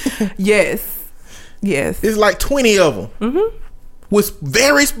that. Yes. It's like 20 of them with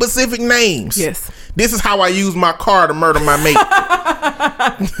very specific names. Yes. This is how I use my car to murder my mate.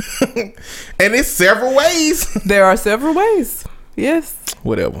 And it's several ways. There are several ways. Yes.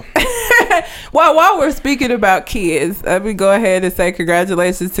 Whatever. Well, while we're speaking about kids, let me go ahead and say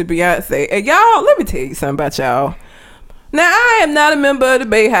congratulations to Beyonce. And y'all, let me tell you something about y'all. Now, I am not a member of the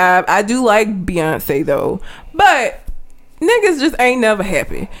Bayhive. I do like Beyonce though, but niggas just ain't never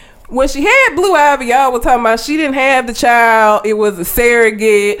happy. when she had Blue Ivy, y'all was talking about she didn't have the child. It was a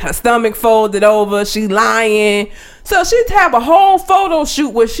surrogate. Her stomach folded over. She lying. So she'd have a whole photo shoot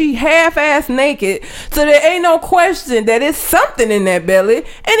where she half-ass naked. So there ain't no question that it's something in that belly. And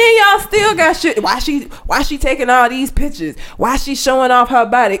then y'all still got shit. Why she taking all these pictures? Why she showing off her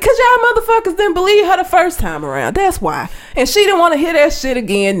body? Cause y'all motherfuckers didn't believe her the first time around. That's why. And she didn't want to hear that shit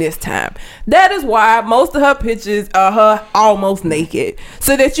again this time. That is why most of her pictures are her almost naked.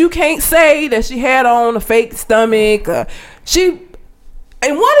 So that you can't say that she had on a fake stomach.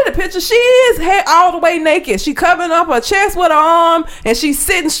 In one of the pictures, she is all the way naked. She covering up her chest with her arm, and she's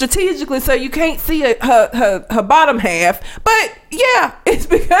sitting strategically so you can't see her bottom half. But yeah, it's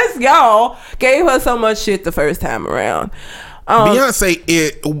because y'all gave her so much shit the first time around.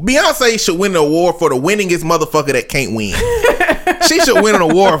 Beyonce should win an award for the winningest motherfucker that can't win. She should win an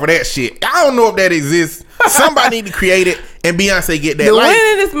award for that shit. I don't know if that exists. Somebody need to create it, and Beyonce get that. The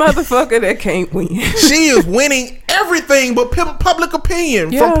winningest motherfucker that can't win. She is winning everything but public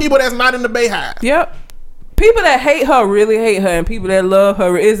opinion from people that's not in the Bayhive. Yep. People that hate her really hate her, and people that love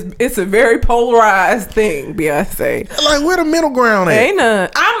her, it's a very polarized thing, Beyonce. Like, where the middle ground at? Ain't none.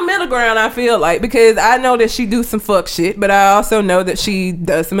 I'm middle ground, I feel like, because I know that she do some fuck shit, but I also know that she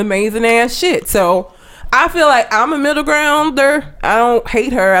does some amazing ass shit. So I feel like I'm a middle grounder. I don't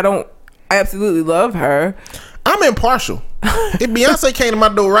hate her. I don't absolutely love her. I'm impartial. If Beyonce came to my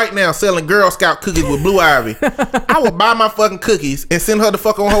door right now selling Girl Scout cookies with Blue Ivy, I would buy my fucking cookies and send her the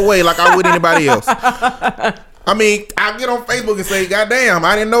fuck on her way like I would anybody else. I mean, I get on Facebook and say, goddamn,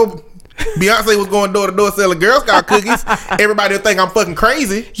 I didn't know Beyonce was going door to door selling Girl Scout cookies. Everybody would think I'm fucking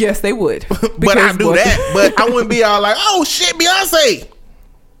crazy. Yes, they would. But I do that. But I wouldn't be all like, oh shit, Beyonce.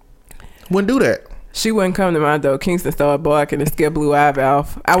 Wouldn't do that. She wouldn't come to my door. Kingston started barking and scared Blue Ivy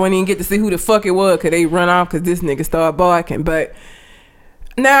off. I wouldn't even get to see who the fuck it was because they run off because this nigga started barking. But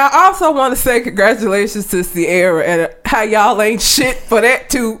now I also want to say congratulations to Ciara and how y'all ain't shit for that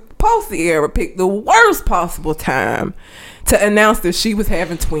too. Post Ciara picked the worst possible time to announce that she was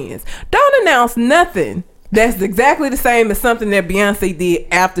having twins. Don't announce nothing that's exactly the same as something that Beyonce did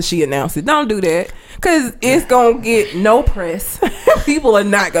after she announced it. Don't do that. Because it's going to get no press. People are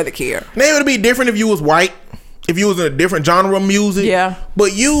not going to care. Now, it would be different if you was white. If you was in a different genre of music. Yeah.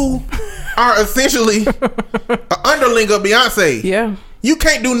 But you are essentially an underling of Beyonce. Yeah. You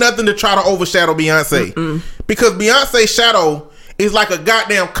can't do nothing to try to overshadow Beyonce. Mm-mm. Because Beyonce's shadow is like a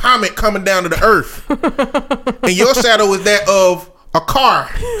goddamn comet coming down to the earth. And your shadow is that of a car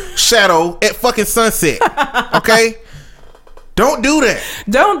shadow at fucking sunset. Okay? Don't do that.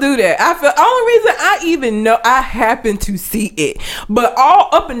 Don't do that. I feel only reason I even know I happen to see it, but all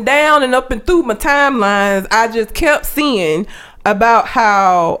up and down and up and through my timelines, I just kept seeing about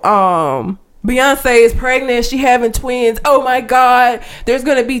how Beyonce is pregnant. She having twins. Oh my God, there's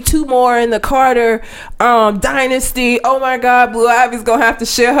gonna be 2 more in the Carter dynasty. Oh my God, Blue Ivy's gonna have to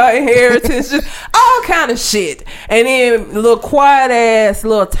share her inheritance. Just all kind of shit. And then little quiet ass,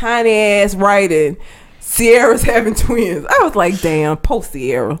 little tiny ass writing. Ciara's having twins. I was like, damn, post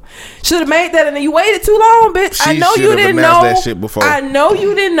Ciara. Should have made that, and then you waited too long, bitch. I know you didn't know that shit before. I know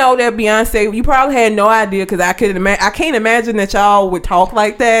you didn't know that Beyonce. You probably had no idea because I can't imagine that y'all would talk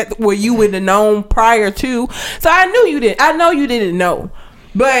like that where you would have known prior to. So I knew you didn't. I know you didn't know,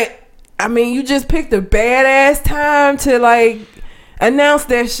 but I mean, you just picked a badass time to like announce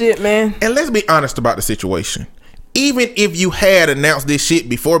that shit, man. And let's be honest about the situation. Even if you had announced this shit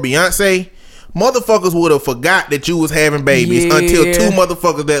before Beyonce, motherfuckers would have forgot that you was having babies until 2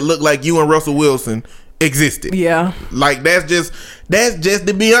 motherfuckers that look like you and Russell Wilson existed. Yeah. Like that's just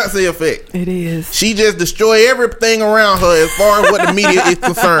the Beyonce effect. It is. She just destroy everything around her as far as what the media is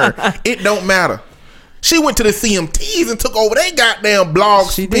concerned. It don't matter. She went to the CMTs and took over their goddamn blog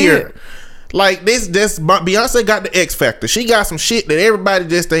sphere. Like Beyonce got the X factor. She got some shit that everybody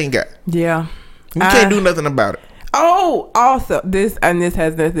just ain't got. Yeah. You can't do nothing about it. Oh, also this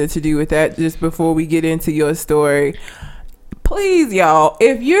has nothing to do with that. Just before we get into your story, please, y'all,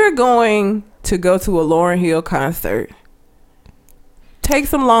 if you're going to go to a Lauryn Hill concert, take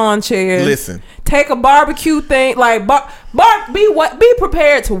some lawn chairs. Listen, take a barbecue thing. Like be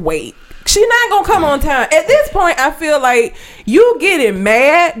prepared to wait. She not gonna come on time. At this point, I feel like you getting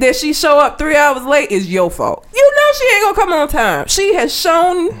mad that she show up 3 hours late is your fault. You know she ain't gonna come on time. She has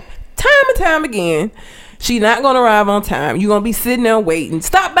shown time and time again. She not gonna arrive on time. You gonna be sitting there waiting.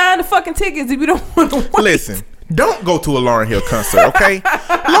 Stop buying the fucking tickets if you don't want to wait. Listen, don't go to a Lauryn Hill concert, okay?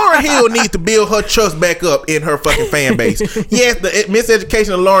 Lauryn Hill needs to build her trust back up in her fucking fan base. Yes, the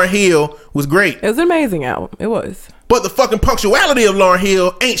Miseducation of Lauryn Hill was great. It was an amazing album. It was. But the fucking punctuality of Lauryn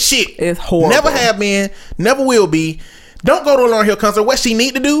Hill ain't shit. It's horrible. Never have been, never will be. Don't go to a Lauryn Hill concert. What she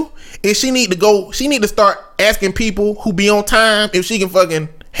need to do is she need to start asking people who be on time if she can fucking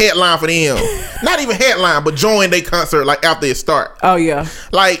headline for them. Not even headline, but join their concert like after it start. Oh yeah.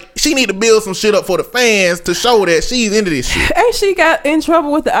 Like she need to build some shit up for the fans to show that she's into this shit. And she got in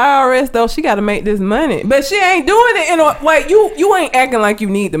trouble with the IRS though. She got to make this money, but she ain't doing it in a like you ain't acting like you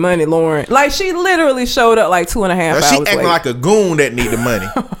need the money, Lauryn. Like she literally showed up like 2.5 hours. She acting late. like a goon that need the money.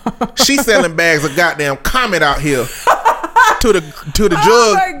 She selling bags of goddamn Comet out here. To the drug to the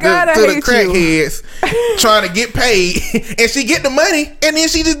crackheads trying to get paid, and she get the money, and then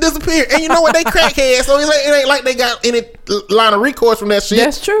she just disappeared. And you know what? They crackheads, so it ain't like they got any line of recourse from that shit.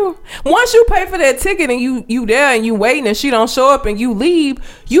 That's true. Once you pay for that ticket and you there and you waiting and she don't show up and you leave,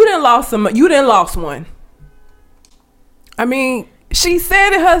 you done lost one. I mean, she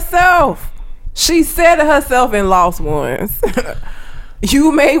said it herself. She said it herself and lost ones.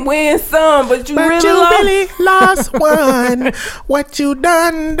 You may win some, but you really lost one. What you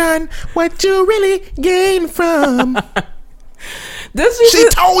done? What you really gained from? She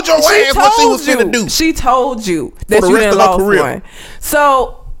told your ass what she was finna do. She told you that you didn't lost one.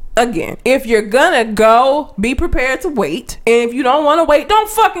 So again, if you're gonna go, be prepared to wait. And if you don't want to wait, don't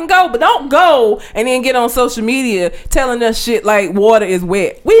fucking go. But don't go and then get on social media telling us shit like water is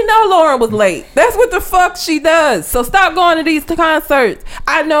wet. We know Lauryn was late. That's what the fuck she does. So stop going to these concerts.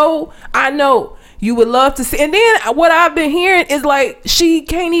 I know. You would love to see. And then what I've been hearing is like she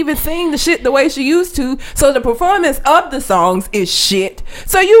can't even sing the shit the way she used to. So the performance of the songs is shit.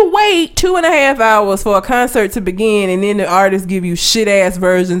 So you wait 2.5 hours for a concert to begin, and then the artists give you shit ass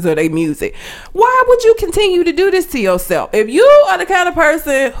versions of their music. Why would you continue to do this to yourself? If you are the kind of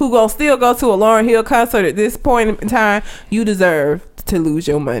person who gonna still go to a Lauryn Hill concert at this point in time, you deserve to lose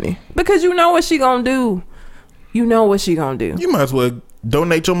your money, because you know what she gonna do. You know what she gonna do. You might as well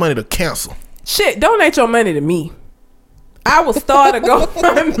donate your money to cancer. Shit, donate your money to me. I will start a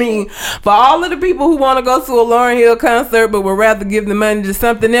GoFundMe for all of the people who want to go to a Lauryn Hill concert but would rather give the money to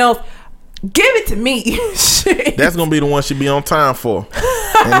something else. Give it to me. Shit. That's gonna be the one she be on time for.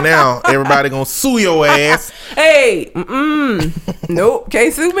 And now everybody gonna sue your ass. Hey, nope,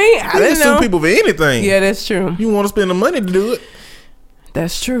 can't sue me. I didn't know. Sue people for anything. Yeah, that's true. You want to spend the money to do it.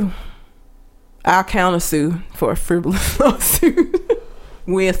 That's true. I'll counter sue for a frivolous lawsuit.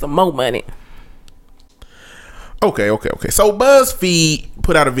 Win some more money. Okay. So BuzzFeed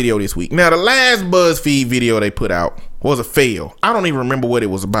put out a video this week. Now the last BuzzFeed video they put out was a fail. I don't even remember what it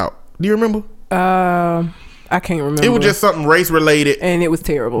was about. Do you remember? I can't remember. It was just something race related, and it was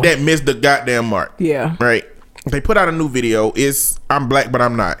terrible. That missed the goddamn mark. Yeah. Right. They put out a new video. It's I'm black but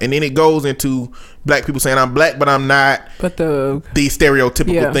I'm not, and then it goes into black people saying I'm black but I'm not. But these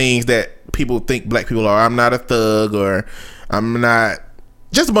stereotypical things that people think black people are. I'm not a thug, or I'm not.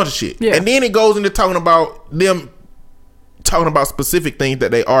 Just a bunch of shit. Yeah. And then it goes into talking about specific things that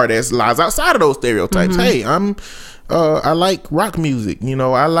they are that lies outside of those stereotypes. Hey, I like rock music.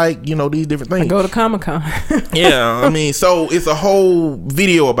 I like, these different things. I go to Comic-Con. Yeah. I mean, so it's a whole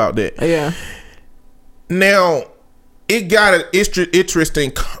video about that. Yeah. Now, it got an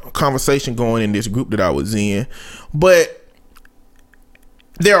interesting conversation going in this group that I was in. But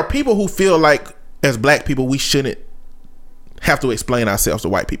there are people who feel like as black people, we shouldn't have to explain ourselves to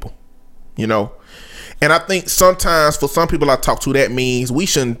white people, and I think sometimes for some people I talk to, that means we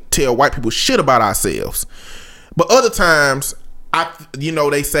shouldn't tell white people shit about ourselves, but other times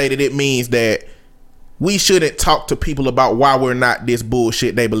they say that it means that we shouldn't talk to people about why we're not this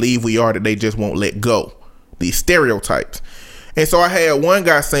bullshit they believe we are, that they just won't let go, these stereotypes. And so I had one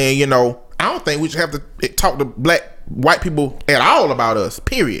guy saying, I don't think we should have to talk to white people at all about us,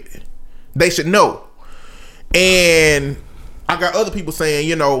 period. They should know. And I got other people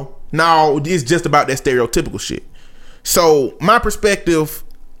saying, no, it's just about that stereotypical shit. So my perspective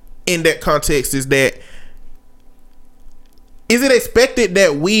in that context is that, is it expected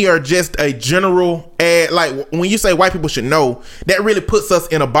that we are just a general like when you say white people should know, that really puts us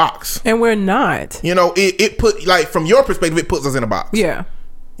in a box. And we're not. It put, like, from your perspective, it puts us in a box. Yeah.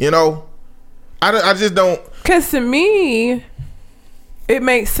 I just don't. Because to me, it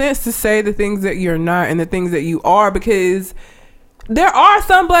makes sense to say the things that you're not and the things that you are, because there are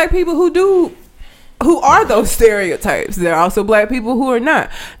some black people who are those stereotypes. There are also black people who are not.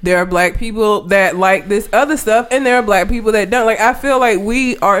 There are black people that like this other stuff, and there are black people that don't. Like, I feel like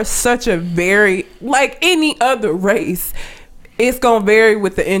we are such a very, like any other race, it's gonna vary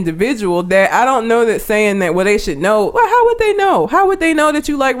with the individual, that I don't know that saying that, well, they should know. Well, how would they know? How would they know that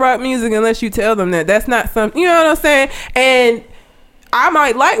you like rock music unless you tell them that? That's not something, you know what I'm saying? And I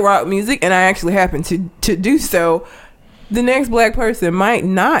might like rock music, and I actually happen to do so, the next black person might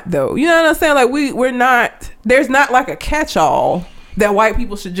not, though. You know what I'm saying? Like we're not. There's not like a catch-all that white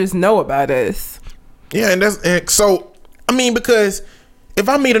people should just know about us. Yeah, and so I mean, because if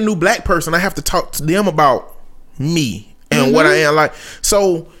I meet a new black person, I have to talk to them about me and what I am like.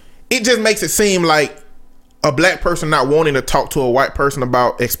 So it just makes it seem like a black person not wanting to talk to a white person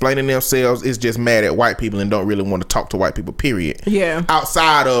about explaining themselves is just mad at white people and don't really want to talk to white people, period. Yeah.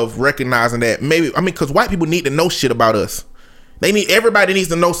 Outside of recognizing that maybe, I mean, because white people need to know shit about us. Everybody needs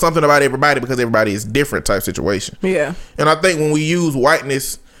to know something about everybody because everybody is different type situation. Yeah. And I think when we use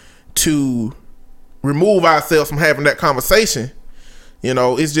whiteness to remove ourselves from having that conversation, you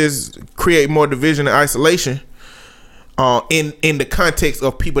know, it's just create more division and isolation. In the context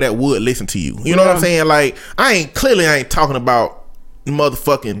of people that would listen to you. You know what I'm saying? Like, I ain't talking about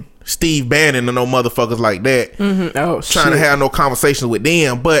motherfucking Steve Bannon or no motherfuckers like that. Trying to have no conversations with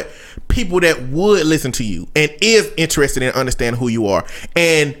them, but people that would listen to you and is interested in understanding who you are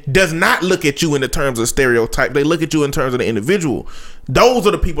and does not look at you in the terms of stereotype. They look at you in terms of the individual. Those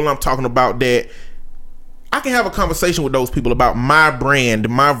are the people I'm talking about, that I can have a conversation with those people about my brand,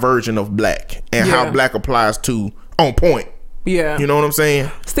 my version of black, and how black applies to On Point. Yeah. You know what I'm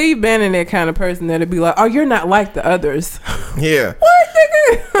saying? Steve Bannon, that kind of person that'd be like, oh, you're not like the others. Yeah. What,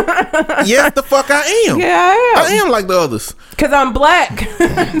 nigga? Yes, the fuck I am. Yeah, I am. I am like the others. Because I'm black.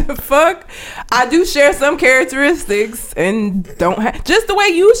 The fuck? I do share some characteristics and don't have, just the way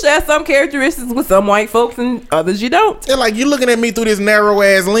you share some characteristics with some white folks and others you don't. Yeah, like, you're looking at me through this narrow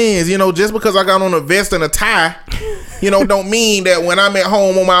ass lens. You know, just because I got on a vest and a tie, you know, don't mean that when I'm at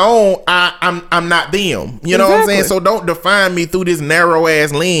home on my own, I'm not them. You know what I'm saying? So don't define me through this narrow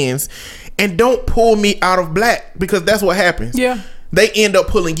ass lens, and don't pull me out of black, because that's what happens. Yeah. They end up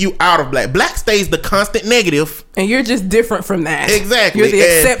pulling you out of black. Black stays the constant negative, and you're just different from that. Exactly. You're the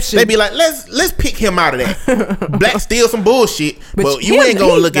exception. They be like, let's pick him out of that. Black still some bullshit, but you ain't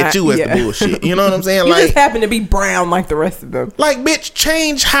gonna look at you as the bullshit. You know what I'm saying? You like, just happen to be brown like the rest of them. Like, bitch,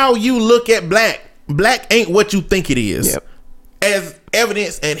 change how you look at black. Black ain't what you think it is. Yep. As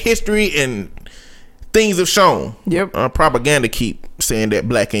evidence and history and things have shown. Yep. Propaganda keep saying that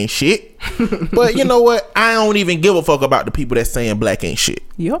black ain't shit. But you know what? I don't even give a fuck about the people that's saying black ain't shit.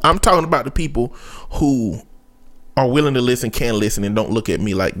 Yep. I'm talking about the people who are willing to listen, can listen, and don't look at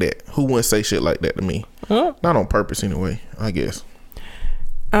me like that. Who wouldn't say shit like that to me? Huh? Not on purpose anyway, I guess.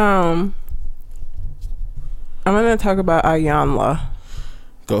 I'm gonna talk about Iyanla.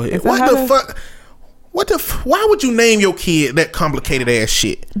 Go ahead. What the fuck? Why would you name your kid that complicated ass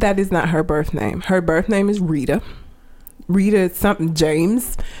shit? That is not her birth name. Her birth name is Rita. Rita is something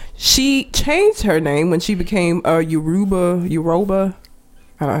James. She changed her name when she became a Yoruba.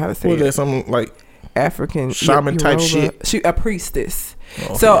 I don't know how to say it. Was that something like African shaman type shit? She a priestess.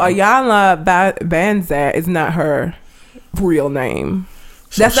 Oh, so Iyanla Banzat is not her real name.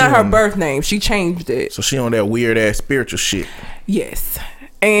 So that's not her birth name. She changed it. So she on that weird ass spiritual shit. Yes.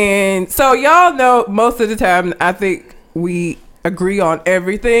 And so y'all know, most of the time I think we agree on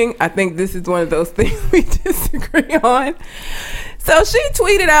everything. I think this is one of those things we disagree on. So she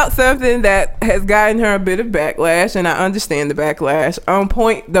tweeted out something that has gotten her a bit of backlash, and I understand the backlash. On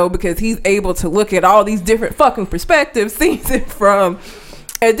Point though, because he's able to look at all these different fucking perspectives, sees it from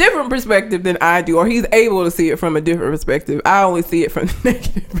a different perspective than I do, or he's able to see it from a different perspective. I only see it from the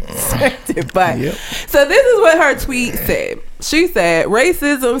negative perspective. But So this is what her tweet said. She said,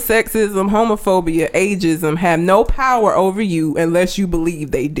 racism, sexism, homophobia, ageism have no power over you unless you believe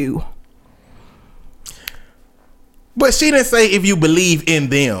they do. But she didn't say if you believe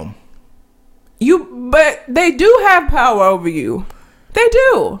in them. But they do have power over you. They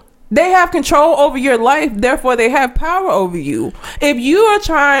do. They have control over your life, therefore they have power over you. If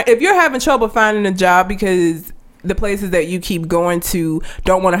you're having trouble finding a job because the places that you keep going to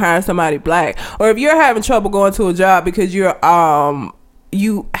don't want to hire somebody black, or if you're having trouble going to a job because you're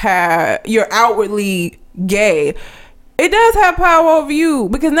outwardly gay, it does have power over you,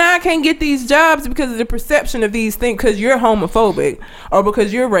 because now I can't get these jobs because of the perception of these things, because you're homophobic or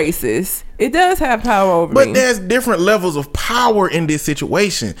because you're racist. It does have power over me. But there's different levels of power in this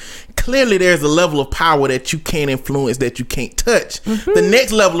situation. Clearly there's a level of power that you can't influence, that you can't touch. Mm-hmm. The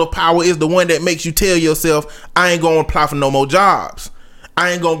next level of power is the one that makes you tell yourself, I ain't gonna apply for no more jobs.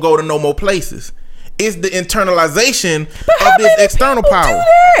 I ain't gonna go to no more places. It's the internalization of this external power.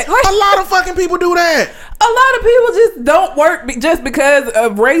 Like, a lot of fucking people do that. A lot of people just don't work just because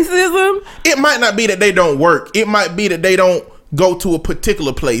of racism. It might not be that they don't work. It might be that they don't go to a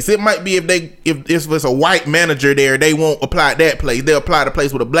particular place. It might be if it's a white manager there, they won't apply at that place. They'll apply to a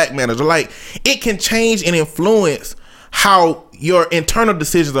place with a black manager. Like, it can change and influence how your internal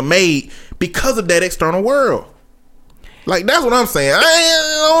decisions are made because of that external world. Like, that's what I'm saying.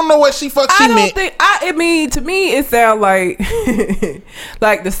 I don't know what she meant. I mean, to me, it sounds like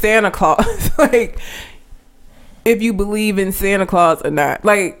like the Santa Claus. Like, if you believe in Santa Claus or not.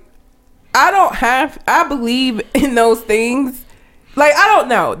 Like, I believe in those things. Like, I don't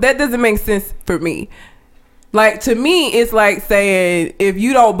know. That doesn't make sense for me. Like, to me, it's like saying, if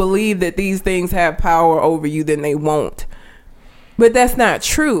you don't believe that these things have power over you, then they won't. But that's not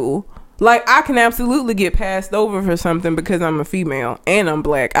true. Like, I can absolutely get passed over for something because I'm a female and I'm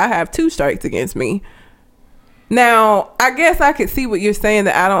black. I have 2 strikes against me. Now, I guess I could see what you're saying,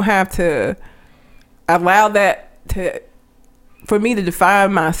 that I don't have to allow that for me to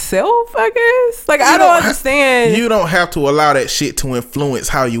define myself, I guess. Like, I don't understand. You don't have to allow that shit to influence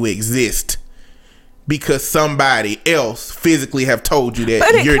how you exist because somebody else physically have told you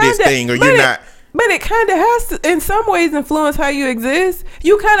that you're this thing or you're not. But it kind of has to, in some ways, influence how you exist.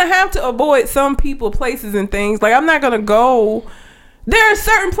 You kind of have to avoid some people, places, and things. Like, I'm not going to go. There are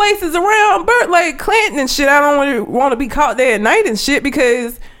certain places around like Clinton and shit. I don't want to be caught there at night and shit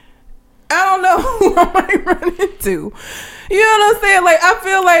because I don't know who I might run into. You know what I'm saying? Like, I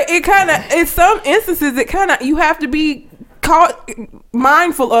feel like it kind of, in some instances, it kind of, you have to be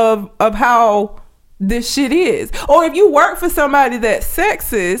mindful of how this shit is. Or if you work for somebody that's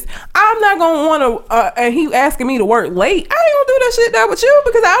sexist, I'm not gonna want to and he asking me to work late, I ain't gonna do that shit down with you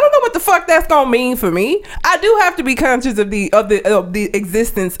because I don't know what the fuck that's gonna mean for me. I do have to be conscious of the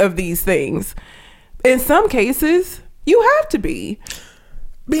existence of these things. In some cases, you have to be.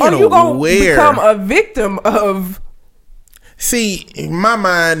 Or you gonna become a victim of. See, my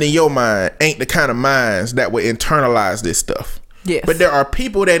mind and your mind ain't the kind of minds that would internalize this stuff. Yes. But there are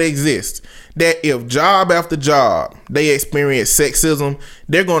people that exist that if job after job they experience sexism,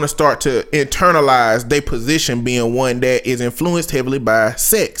 they're going to start to internalize their position being one that is influenced heavily by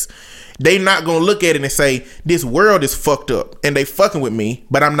sex. They not going to look at it and say, this world is fucked up and they fucking with me,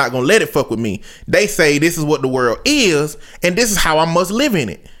 but I'm not going to let it fuck with me. They say, this is what the world is and this is how I must live in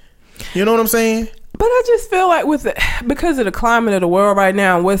it. You know what I'm saying? But I just feel like because of the climate of the world right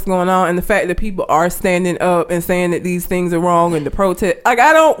now and what's going on and the fact that people are standing up and saying that these things are wrong and the protest, like,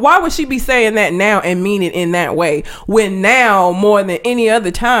 why would she be saying that now and mean it in that way when now more than any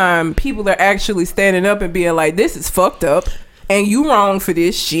other time people are actually standing up and being like, this is fucked up and you wrong for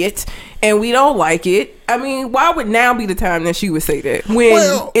this shit and we don't like it. I mean, why would now be the time that she would say that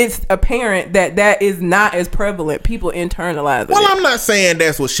when it's apparent that is not as prevalent? People internalize it. Well, I'm not saying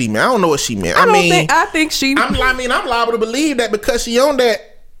that's what she meant. I don't know what she meant. I think she. I'm liable to believe that because she on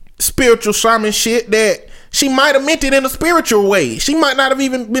that spiritual shaman shit that she might have meant it in a spiritual way. She might not have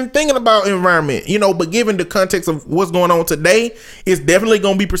even been thinking about environment, but given the context of what's going on today, it's definitely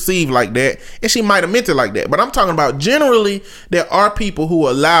going to be perceived like that. And she might have meant it like that. But I'm talking about generally, there are people who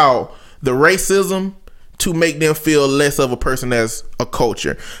allow the racism to make them feel less of a person as a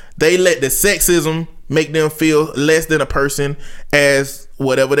culture. They let the sexism make them feel less than a person as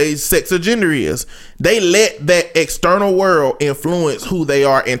whatever their sex or gender is. They let that external world influence who they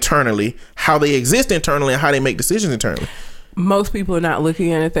are internally, how they exist internally, and how they make decisions internally. Most people are not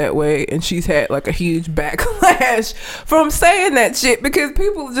looking at it that way, and she's had like a huge backlash from saying that shit because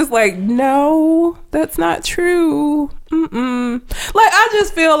people are just like, no, that's not true. Like, I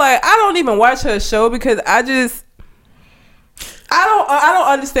just feel like I don't even watch her show because I don't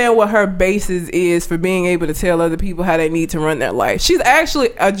understand what her basis is for being able to tell other people how they need to run their life. She's actually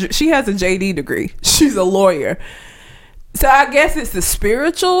she has a JD degree. She's a lawyer. So I guess it's the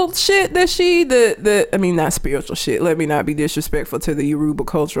spiritual shit that I mean, not spiritual shit. Let me not be disrespectful to the Yoruba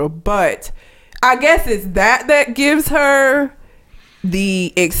culture, but I guess it's that gives her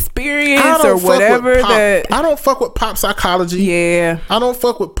the experience or whatever that. I don't fuck with pop psychology. Yeah. I don't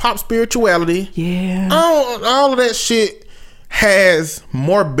fuck with pop spirituality. Yeah. All of that shit has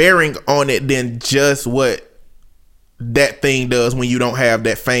more bearing on it than just what that thing does when you don't have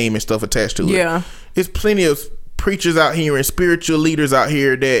that fame and stuff attached to it. Yeah. It's plenty of preachers out here and spiritual leaders out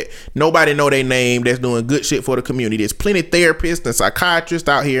here that nobody know their name that's doing good shit for the community. There's plenty of therapists and psychiatrists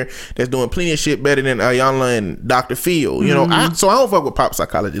out here that's doing plenty of shit better than Ayanna and Dr. Phil. So I don't fuck with pop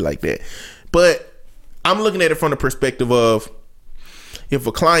psychology like that. But I'm looking at it from the perspective of if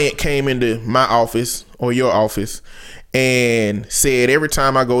a client came into my office or your office and said, every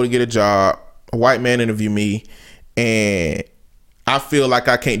time I go to get a job, a white man interview me and I feel like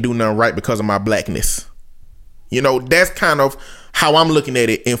I can't do nothing right because of my blackness. That's kind of how I'm looking at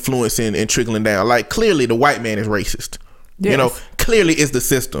it, influencing and trickling down. Like, clearly the white man is racist. Yes. Clearly it's the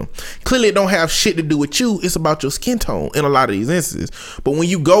system. Clearly it don't have shit to do with you. It's about your skin tone in a lot of these instances. But when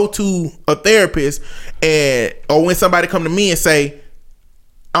you go to a therapist or when somebody come to me and say,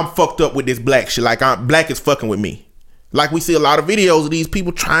 I'm fucked up with this black shit, like black is fucking with me. Like we see a lot of videos of these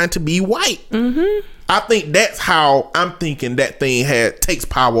people trying to be white. Mm-hmm. I think that's how I'm thinking that thing takes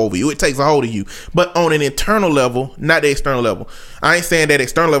power over you. It takes a hold of you. But on an internal level, not the external level. I ain't saying that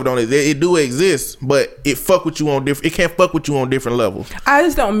external level don't exist. It do exist, but it fuck with you on different. It can't fuck with you on different levels. I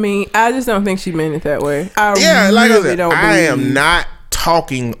just don't think she meant it that way. Like I said, I am not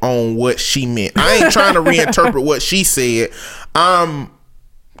talking on what she meant. I ain't trying to reinterpret what she said. I'm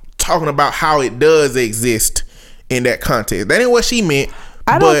talking about how it does exist in that context. That ain't what she meant.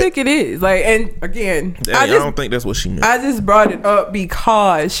 I don't think it is. Like, and again, I don't think that's what she meant. I just brought it up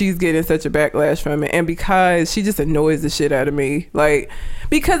because she's getting such a backlash from it, and because she just annoys the shit out of me. Like,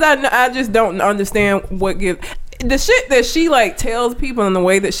 because I just don't understand what gives the shit that she like tells people in the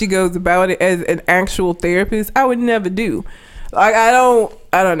way that she goes about it as an actual therapist. I would never do. Like, I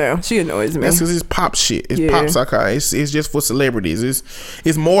don't know. She annoys me. That's because it's pop shit. It's pop psychology. It's just for celebrities.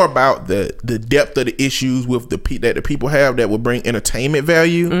 It's more about the depth of the issues with that the people have that would bring entertainment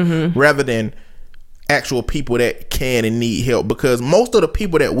value rather than actual people that can and need help. Because most of the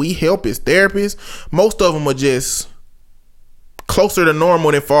people that we help as therapists, most of them are just closer to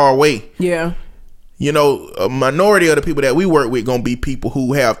normal than far away. Yeah. You know, a minority of the people that we work with gonna be people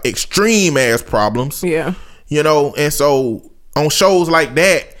who have extreme ass problems. Yeah. You know, and so on shows like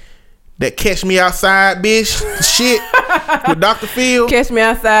that Catch Me Outside, bitch, shit with Dr. Phil. Catch Me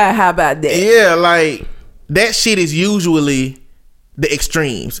Outside, how about that? Yeah, like that shit is usually the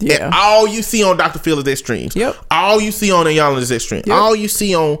extremes. Yeah. And all you see on Dr. Phil is extremes. Yep. All you see on Iyanla is extreme. Yep. All you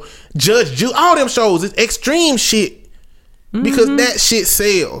see on Judge Judy, all them shows is extreme shit. Because that shit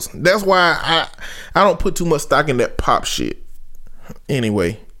sells. That's why I don't put too much stock in that pop shit.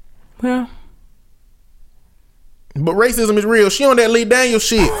 Anyway. Well. But racism is real. She on that Lee Daniels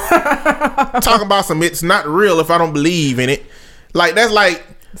shit. Talking about some it's not real if I don't believe in it. Like, that's like...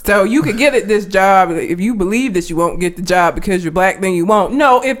 So you could get at this job. If you believe that you won't get the job because you're black, then you won't.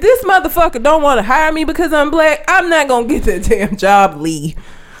 No, if this motherfucker don't want to hire me because I'm black, I'm not going to get that damn job, Lee.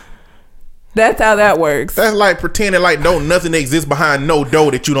 That's how that works. That's like pretending like nothing exists behind no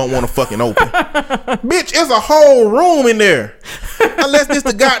door that you don't want to fucking open. Bitch, it's a whole room in there. Unless it's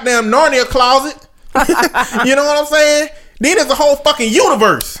the goddamn Narnia closet. You know what I'm saying? Then there's a whole fucking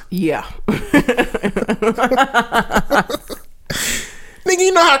universe. Yeah. Nigga,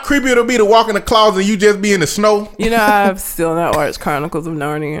 you know how creepy it'll be to walk in the closet and you just be in the snow? You know, I've still not watched Chronicles of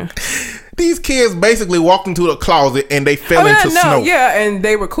Narnia. These kids basically walked into the closet and they fell into snow. Yeah, and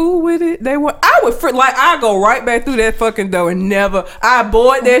they were cool with it. I go right back through that fucking door and I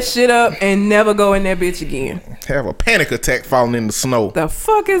board that shit up and never go in that bitch again. Have a panic attack falling in the snow. The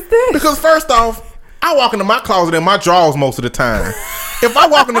fuck is this? Because first off, I walk into my closet in my drawers most of the time. If I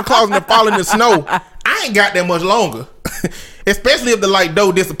walk in the closet and fall in the snow, I ain't got that much longer. Especially if the light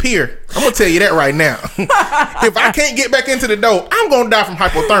door disappear. I'm gonna tell you that right now. If I can't get back into the door, I'm gonna die from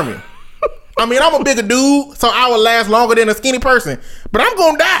hypothermia. I mean, I'm a bigger dude, so I will last longer than a skinny person. But I'm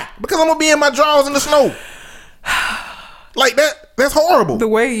gonna die because I'm gonna be in my drawers in the snow. Like that's horrible. The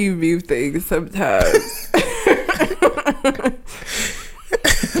way you view things sometimes.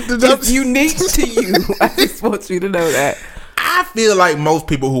 It's unique to you. I just want you to know that. I feel like most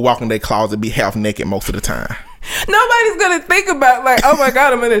people who walk in their closet be half naked most of the time. Nobody's gonna think about like, oh my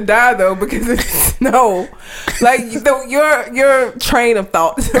god, I'm gonna die though because it's snow. Like your train of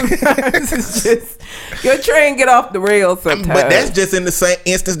thought sometimes is just your train get off the rails sometimes. But that's just in the same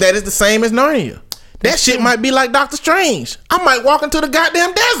instance that is the same as Narnia. That shit might be like Doctor Strange. I might walk into the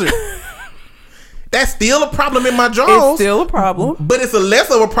goddamn desert. That's still a problem in my drawers. It's still a problem. But it's a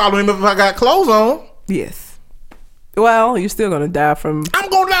less of a problem if I got clothes on. Yes. Well, you're still gonna die from. I'm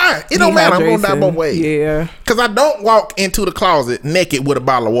gonna die. It don't matter. I'm gonna die both ways. Yeah. Because I don't walk into the closet naked with a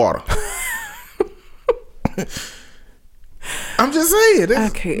bottle of water. I'm just saying.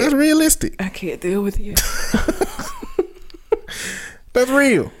 That's realistic. I can't deal with you. That's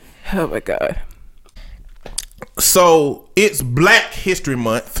real. Oh my god. So it's Black History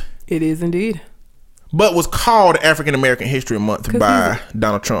Month. It is indeed. But was called African American History Month by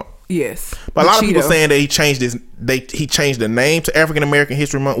Donald Trump. Yes. But a lot of people saying that he changed the name to African American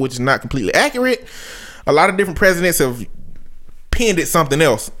History Month, which is not completely accurate. A lot of different presidents have pinned it something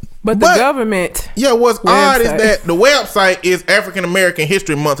else. But the government. Yeah, what's odd is that the website is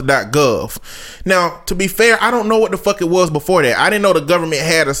AfricanAmericanHistoryMonth.gov. Now, to be fair, I don't know what the fuck it was before that. I didn't know the government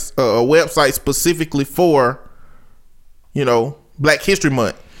had a website specifically for, Black History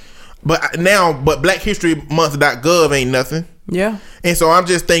Month. But BlackHistoryMonth.gov ain't nothing. Yeah. And so I'm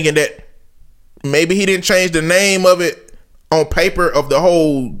just thinking that maybe he didn't change the name of it on paper of the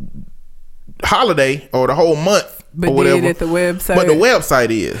whole holiday or the whole month. But or whatever. did at the website. But the website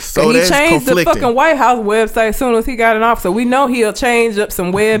is. So he that's changed the conflicting. fucking White House website as soon as he got in office. So we know he'll change up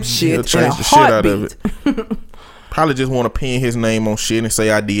some web shit. He'll in change a the shit out of heartbeat. it. Probably just want to pin his name on shit and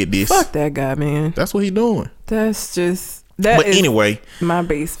say I did this. Fuck that guy, man. That's what he doing. That's just But anyway, my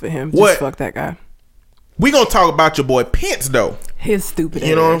base for him. What- Just fuck that guy. we gonna talk about your boy Pence though. His stupid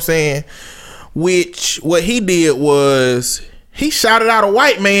You know what I'm ass. saying? Which what he did was he shouted out a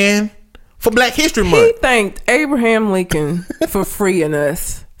white man for Black History He Month. thanked Abraham Lincoln for freeing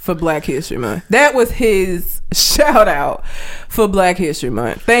us for Black History Month. That was his shout out for Black History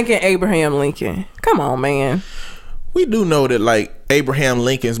Month. Thanking Abraham Lincoln. Come on, man. We do know that like Abraham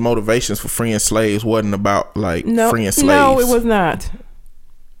Lincoln's motivations for freeing slaves wasn't about like freeing slaves. No, it was not.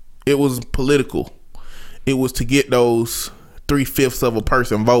 It was political. It was to get those 3/5 of a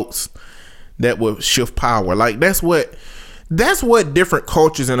person votes that would shift power. Like that's what different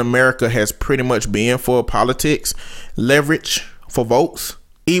cultures in America has pretty much been for politics. Leverage for votes.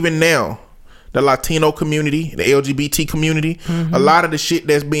 Even now, the Latino community, the LGBT community, a lot of the shit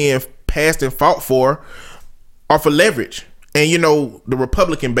that's being passed and fought for are for leverage. And you know, the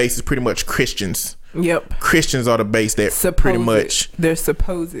Republican base is pretty much Christians. Yep. Christians are the base that pretty much They're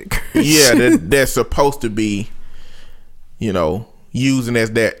supposed yeah, they're supposed to be, you know, using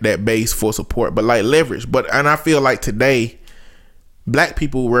as that base for support, but like leverage. And I feel like today, Black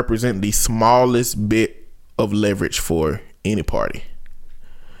people represent the smallest bit of leverage for any party.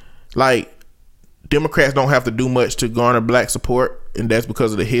 Like Democrats don't have to do much to garner Black support, and that's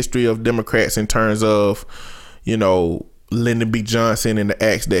because of the history of Democrats in terms of, you know, Lyndon B. Johnson and the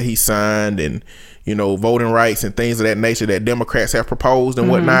acts that he signed, and you know, voting rights and things of that nature that Democrats have proposed and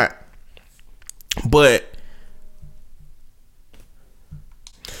whatnot. But,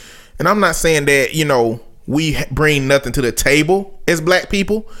 and I'm not saying that, you know, we bring nothing to the table as Black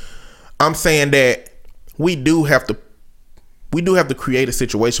people. I'm saying that we do have to create a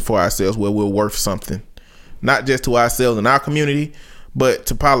situation for ourselves where we're worth something, not just to ourselves and our community, but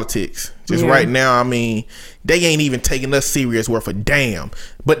to politics. Just right now, I mean, they ain't even taking us serious worth a damn.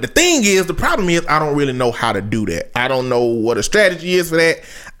 But the thing is, the problem is, I don't really know how to do that. I don't know what a strategy is for that.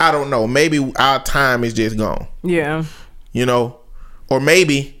 I don't know. Maybe our time is just gone. Yeah. You know, or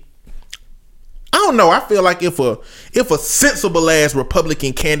maybe, I don't know. I feel like if a sensible ass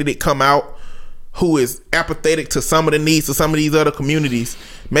Republican candidate come out who is apathetic to some of the needs of some of these other communities,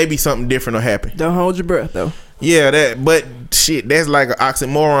 maybe something different will happen. Don't hold your breath though. Yeah, but shit, that's like an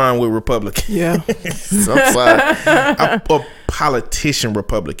oxymoron with Republicans. Yeah. So I'm sorry. A politician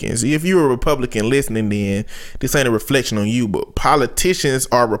Republicans. If you're a Republican listening, then this ain't a reflection on you, but politicians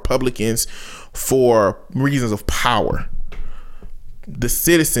are Republicans for reasons of power. The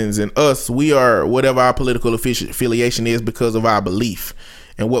citizens and us, we are whatever our political affiliation is because of our belief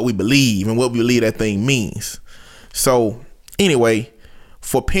and what we believe and what we believe that thing means. So anyway,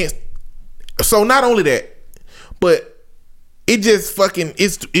 for Pence, so not only that, but it just fucking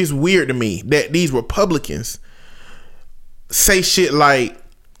it's weird to me that these Republicans say shit like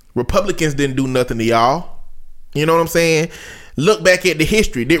Republicans didn't do nothing to y'all. You know what I'm saying? Look back at the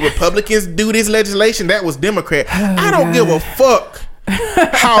history. Did Republicans do this legislation? That was Democrat. I don't give a fuck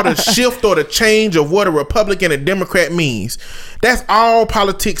how the shift or the change of what a Republican and Democrat means. That's all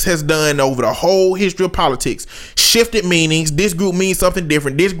politics has done over the whole history of politics. Shifted meanings. This group means something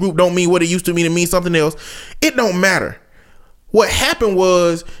different. This group don't mean what it used to mean. It means something else. It don't matter. What happened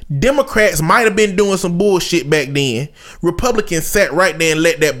was Democrats might have been doing some bullshit back then. Republicans sat right there and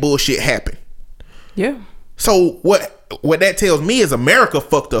let that bullshit happen. Yeah. So what that tells me is America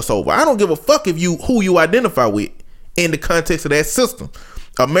fucked us over. I don't give a fuck if who you identify with in the context of that system.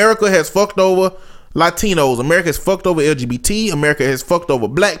 America has fucked over Latinos. America has fucked over LGBT. America has fucked over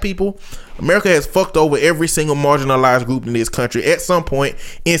Black people. America has fucked over every single marginalized group in this country at some point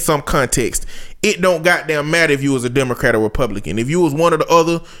in some context. It don't goddamn matter if you was a Democrat or Republican. If you was one or the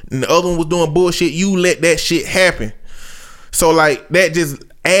other and the other one was doing bullshit, you let that shit happen. So like that just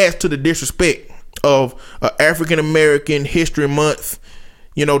adds to the disrespect of African American History Month,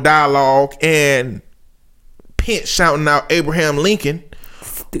 you know, dialogue, and Pence shouting out Abraham Lincoln,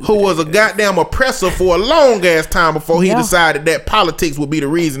 who was a goddamn oppressor for a long ass time before he decided that politics would be the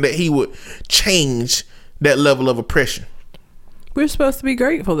reason that he would change that level of oppression. We're supposed to be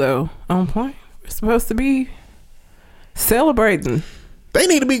grateful though. On point. We're supposed to be celebrating. They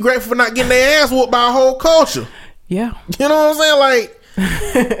need to be grateful for not getting their ass whooped by a whole culture. Yeah. You know what I'm saying?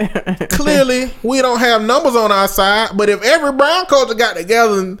 Like, clearly we don't have numbers on our side, but if every brown culture got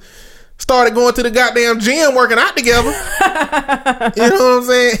together and started going to the goddamn gym working out together, you know what I'm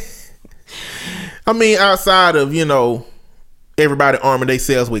saying? I mean, outside of, you know, everybody arming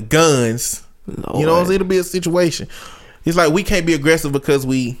themselves with guns Lord. You know, it'll be a situation. It's like we can't be aggressive because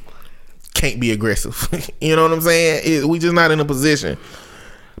we can't be aggressive. You know what I'm saying? We just not in a position.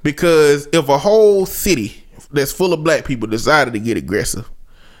 Because if a whole city that's full of black people decided to get aggressive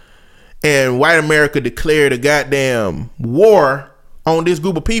and white America declared a goddamn war on this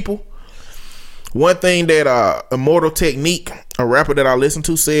group of people, one thing that Immortal Technique, a rapper that I listened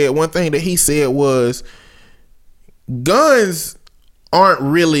to, said, one thing that he said was, guns aren't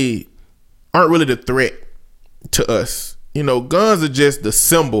really the threat to us. You know, guns are just the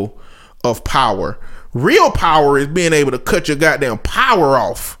symbol of power. Real power is being able to cut your goddamn power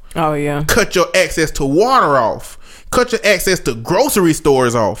off. Oh yeah. Cut your access to water off. Cut your access to grocery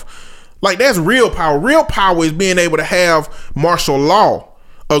stores off. Like, that's real power. Real power is being able to have martial law,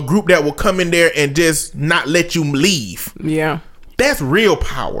 a group that will come in there and just not let you leave. Yeah. That's real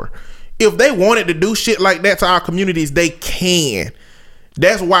power. If they wanted to do shit like that to our communities, they can.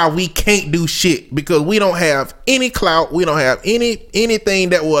 That's why we can't do shit, because we don't have any clout. We don't have anything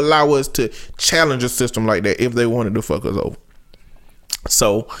that will allow us to challenge a system like that if they wanted to fuck us over.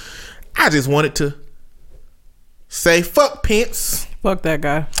 So I just wanted to say fuck Pence. Fuck that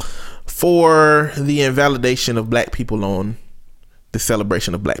guy. For the invalidation of black people on the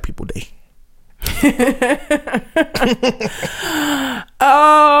celebration of Black People Day.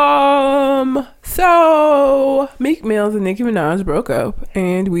 So Meek Mills and Nicki Minaj broke up,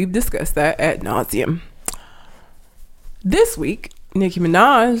 and we've discussed that ad nauseum. This week, Nicki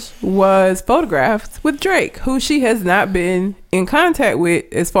Minaj was photographed with Drake, who she has not been in contact with,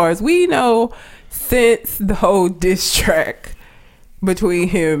 as far as we know, since the whole diss track between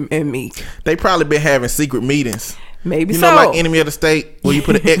him and Meek. They probably been having secret meetings. Maybe you so. You know, like Enemy of the State, where you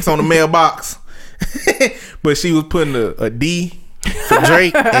put an X on the mailbox. But she was putting a D for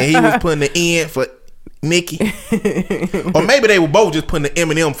Drake, and he was putting the N for Nicki. Or maybe they were both just putting the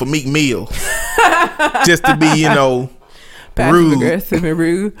Eminem for Meek Mills. Just to be, you know, passive aggressive and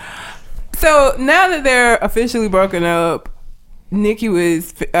rude. So now that they're officially broken up, Nicki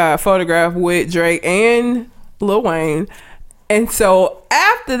was photographed with Drake and Lil Wayne. And so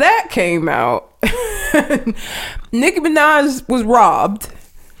after that came out, Nicki Minaj was robbed.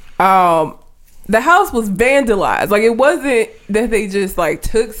 The house was vandalized. Like, it wasn't that they just like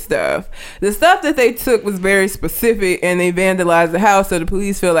took stuff. The stuff that they took was very specific, and they vandalized the house, so the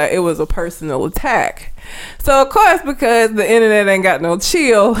police feel like it was a personal attack. So of course, because the internet ain't got no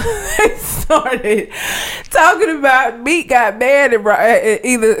chill, they started talking about Meek got mad and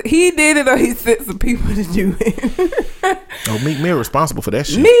either he did it or he sent some people to do it. Oh, Meek Mill responsible for that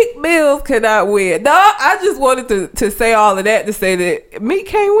shit. Meek Mills cannot win. No, I just wanted to say all of that to say that Meek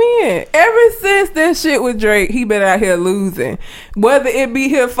can't win. Ever since that shit with Drake, he been out here losing. Whether it be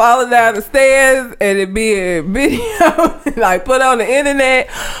him falling down the stairs and it be a video like put on the internet,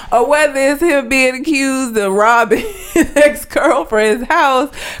 or whether it's him being accused of robbing his ex-girlfriend's house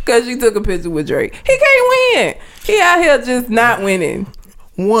because she took a picture with Drake. He can't win. He out here just not winning.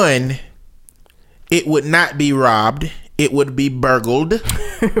 One, it would not be robbed. It would be burgled.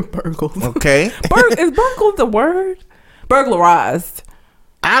 Burgled. Okay. Is burgled the word? Burglarized.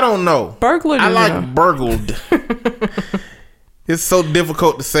 I don't know. Burglar. I like burgled. It's so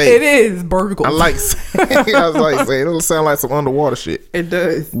difficult to say. It is burgled. I like saying it. It'll sound like some underwater shit. It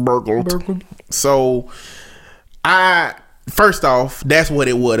does. Burgled. So, first off, that's what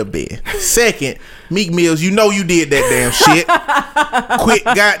it would have been. Second, Meek Mills, you know you did that damn shit. Quit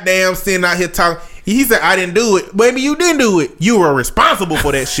goddamn sitting out here talking. He said, I didn't do it. Baby, you didn't do it. You were responsible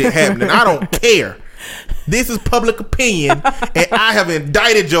for that shit happening. I don't care. This is public opinion, and I have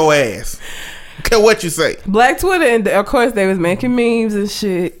indicted your ass. Care what you say. Black Twitter, and of course they was making memes and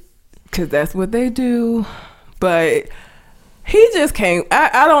shit, because that's what they do. But he just can't.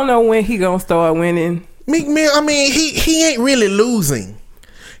 I don't know when he gonna start winning. Meek Mill, I mean, he ain't really losing.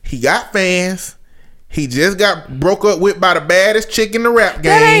 He got fans. He just got broke up with by the baddest chick in the rap game.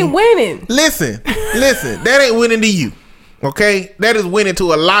 That ain't winning. Listen. That ain't winning to you. Okay? That is winning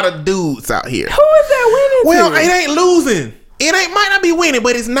to a lot of dudes out here. Who is that winning to? Well, it ain't losing. Might not be winning,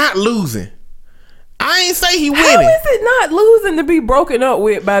 but it's not losing. I ain't say he winning. How is it not losing to be broken up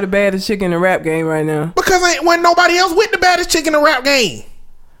with by the baddest chick in the rap game right now? Because wasn't nobody else with the baddest chick in the rap game.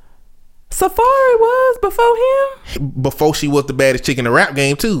 Safari was before him? Before she was the baddest chick in the rap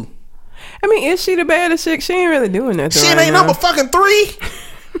game too. I mean, is she the baddest chick? She ain't really doing that. She ain't number fucking 3.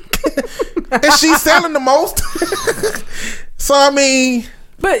 And she's selling the most. So I mean,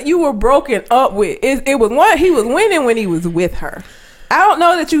 but you were broken up with. It was one. He was winning when he was with her. I don't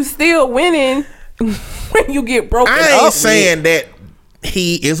know that you still winning when you get broken up. I ain't saying that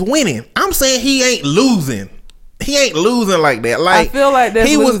he is winning. I'm saying he ain't losing. he ain't losing like that. Like, I feel like that's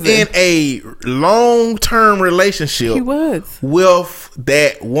he was losing. in a long-term relationship. He was with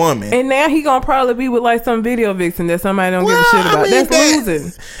that woman, and now he gonna probably be with like some video vixen that somebody don't give a shit about. I mean, That's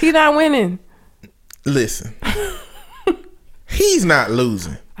losing. He not winning. Listen, he's not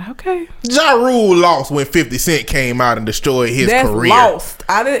losing. Okay, Ja Rule lost when 50 Cent came out and destroyed his that's career. lost.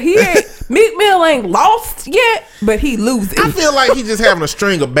 He ain't Meek Mill ain't lost yet, but he losing. I feel like he's just having a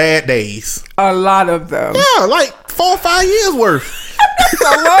string of bad days. A lot of them. Yeah, like 4 or 5 years worth. That's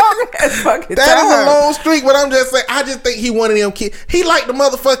a long ass fucking That time. is a long streak, but I'm just saying, I just think he one of them kids. He like a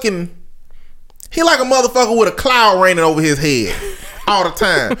motherfucker with a cloud raining over his head all the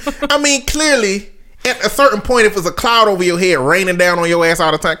time. I mean, clearly, at a certain point, if it's a cloud over your head raining down on your ass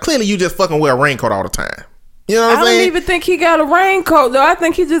all the time, clearly you just fucking wear a raincoat all the time. You know what I'm saying? I don't even think he got a raincoat though. I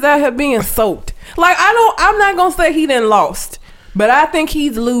think he just out here being soaked. Like I'm not gonna say he done lost, but I think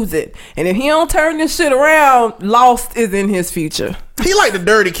he's losing. And if he don't turn this shit around, lost is in his future. He like the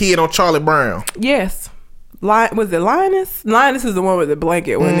dirty kid on Charlie Brown. Yes. Was it Linus? Linus is the one with the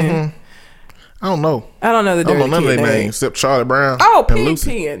blanket, wasn't it? I don't know. I don't know the I don't dirty know none of kid their name. names except Charlie Brown. Oh, and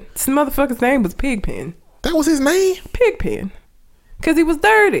Lucy. Pigpen. This motherfucker's name was Pigpen. That was his name? Pigpen. Because he was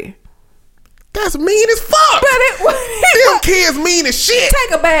dirty. That's mean as fuck. But it was... Them kids mean as shit.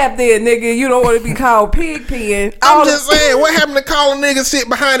 Take a bath then, nigga. You don't want to be called Pigpen. I'm just saying, what happened to calling niggas shit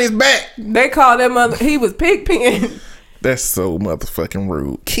behind his back? They called that mother... He was Pigpen. That's so motherfucking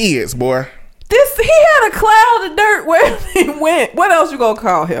rude. Kids, boy. He had a cloud of dirt where he went. What else you gonna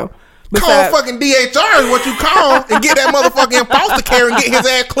call him? Call fucking DHR is what you call and get that motherfucker in foster care and get his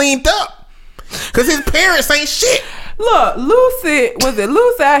ass cleaned up. Cause his parents ain't shit. Look, Lucy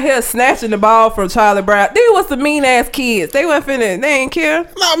out here snatching the ball from Charlie Brown. They was some mean ass kids. They wasn't finna. They ain't care.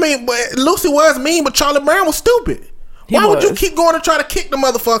 No, I mean, but Lucy was mean, but Charlie Brown was stupid. Why would you keep going to try to kick the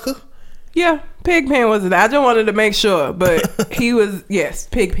motherfucker? Yeah, Pigpen was his name. I just wanted to make sure, but he was, yes,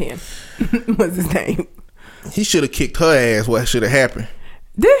 Pigpen was his name. He should have kicked her ass. What should have happened?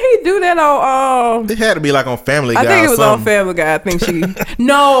 Did he do that on? It had to be like on Family Guy. I think it was or something. on Family Guy. I think she.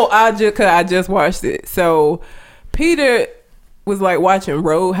 No, I just watched it. So Peter was like watching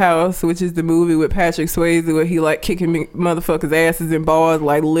Roadhouse, which is the movie with Patrick Swayze where he like kicking motherfuckers' asses in bars,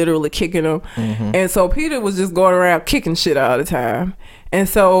 like literally kicking them. Mm-hmm. And so Peter was just going around kicking shit all the time. And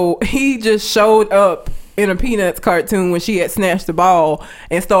so he just showed up in a Peanuts cartoon when she had snatched the ball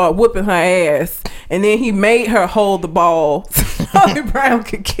and started whooping her ass. And then he made her hold the ball so Charlie Brown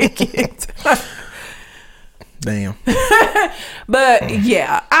could kick it. Damn. But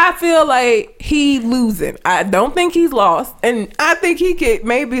yeah, I feel like he losing. I don't think he's lost. And I think he could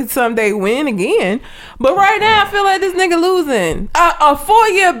maybe someday win again. But right now, I feel like this nigga losing. A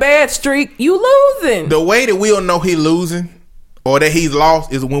 4-year bad streak, you losing. The way that we'll know he losing or that he's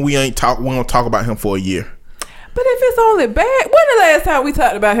lost is when we don't talk about him for a year. But if it's only bad, when the last time we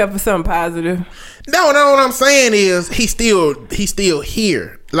talked about him for something positive? No, what I'm saying is he's still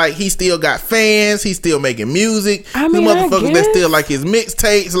here. Like, he still got fans. He's still making music. I mean, the motherfuckers that still like his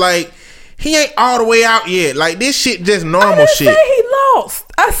mixtapes. Like, he ain't all the way out yet. Like, this shit just normal shit. I didn't say he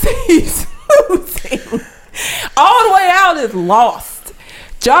lost. I say he's losing. All the way out is lost.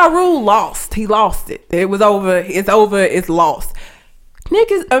 Ja Rule lost. He lost it. It was over. It's over. It's lost. Meek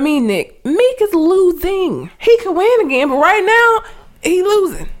is losing. He could win again, but right now he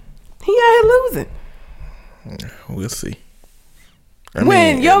losing. He out here losing. We'll see.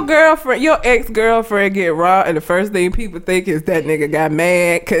 When your ex-girlfriend get robbed, and the first thing people think is that nigga got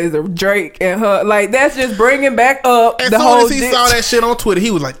mad because of Drake and her, like, that's just bringing back up as the soon whole. As he saw that shit on Twitter,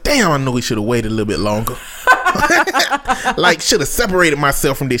 he was like, "Damn, I knew he should have waited a little bit longer. Like, should have separated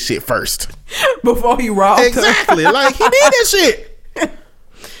myself from this shit first before he robbed." Exactly. Like, he did that shit.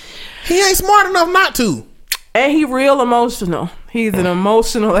 He ain't smart enough not to. And he real emotional. He's an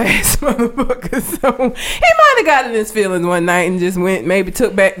emotional ass motherfucker. So he might have gotten his feelings one night and just maybe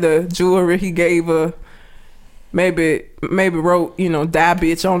took back the jewelry he gave her. Maybe wrote, die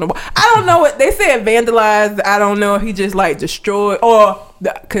bitch on the wall. I don't know what they said, vandalized. I don't know if he just like destroyed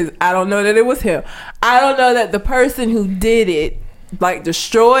because I don't know that it was him. I don't know that the person who did it like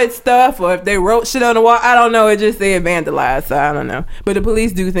destroyed stuff or if they wrote shit on the wall. I don't know. It just said vandalized, so I don't know. But the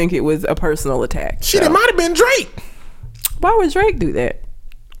police do think it was a personal attack. Shit, it might have been Drake. Why would Drake do that?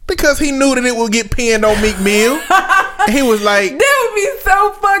 Because he knew that it would get pinned on Meek Mill. And he was like, that would be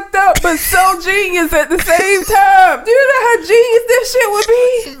so fucked up but so genius at the same time. Do you know how genius this shit would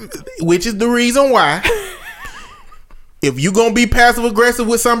be? Which is the reason why, if you gonna be passive aggressive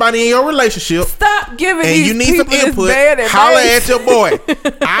with somebody in your relationship, stop giving and these you need some people input, this bad advice. holla at your boy.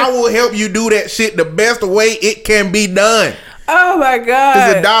 I will help you do that shit the best way it can be done. Oh my God.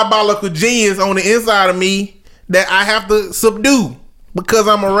 There's a diabolical genius on the inside of me that I have to subdue because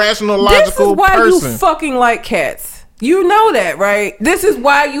I'm a rational, logical person. This is why you fucking like cats. You know that, right? This is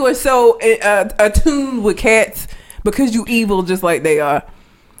why you are so attuned with cats, because you evil just like they are.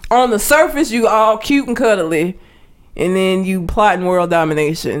 On the surface, you all cute and cuddly, and then you plotting world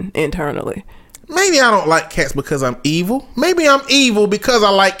domination internally. Maybe I don't like cats because I'm evil. Maybe I'm evil because I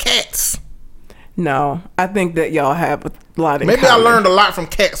like cats. No, I think that y'all have a lot in Maybe common. I learned a lot from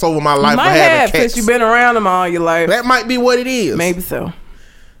cats over my life. You might have, since you've been around them all your life. That might be what it is. Maybe so.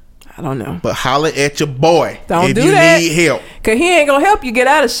 I don't know. But holler at your boy if you need help. Because he ain't going to help you get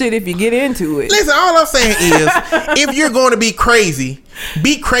out of shit if you get into it. Listen, all I'm saying is, if you're going to be crazy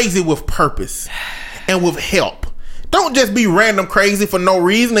with purpose and with help. Don't just be random crazy for no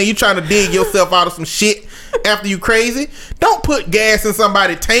reason and you trying to dig yourself out of some shit after you crazy. Don't put gas in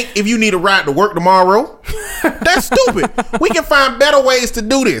somebody's tank if you need a ride to work tomorrow. That's stupid. We can find better ways to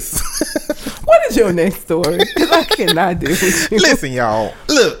do this. What is your next story? Because I cannot do with you. Listen, y'all.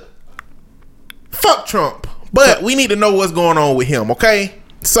 Look. Fuck Trump. But we need to know what's going on with him, okay?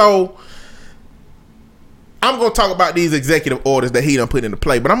 So I'm going to talk about these executive orders that he done put into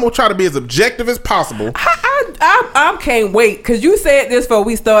play, but I'm going to try to be as objective as possible. I can't wait, because you said this before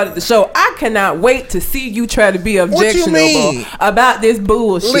we started the show. I cannot wait to see you try to be objectionable about this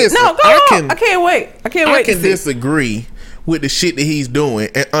bullshit. Listen, no, go on. I can't wait. I can disagree with the shit that he's doing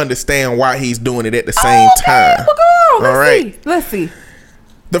and understand why he's doing it at the same time. Well, go on. Let's see.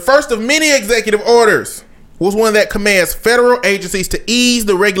 The first of many executive orders was one that commands federal agencies to ease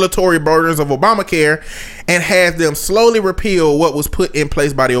the regulatory burdens of Obamacare and has them slowly repeal what was put in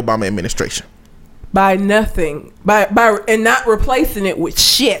place by the Obama administration. By nothing. By and not replacing it with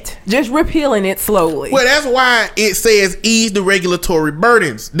shit. Just repealing it slowly. Well, that's why it says ease the regulatory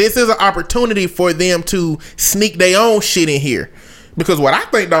burdens. This is an opportunity for them to sneak their own shit in here. Because what I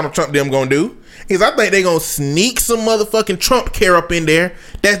think Donald Trump them gonna do is I think they gonna sneak some motherfucking Trump care up in there.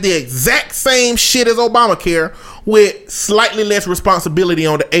 That's the exact same shit as Obamacare with slightly less responsibility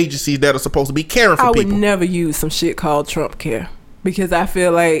on the agencies that are supposed to be caring for people. I would never use some shit called Trump care because I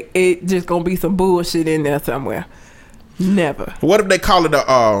feel like it just gonna be some bullshit in there somewhere. Never. What if they call it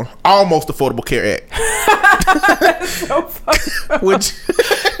a almost Affordable Care Act? That's so fucked. Would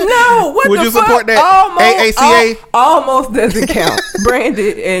you support that? AACA almost doesn't count.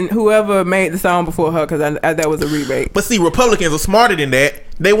 Branded and whoever made the song before her, because that was a rebate. But see, Republicans are smarter than that.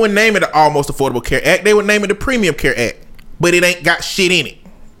 They wouldn't name it the Almost Affordable Care Act. They would name it the Premium Care Act. But it ain't got shit in it.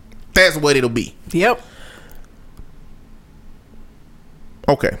 That's what it'll be. Yep.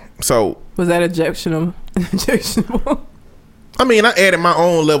 Okay, so was that objectionable? I mean, I added my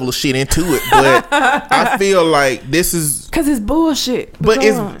own level of shit into it, but I feel like this is because it's bullshit. But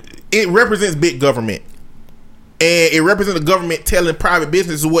it represents big government, and it represents the government telling private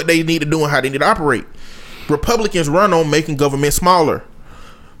businesses what they need to do and how they need to operate. Republicans run on making government smaller,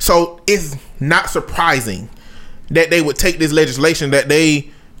 so it's not surprising that they would take this legislation that they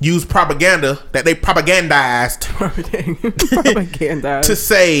use propaganda that they propagandized to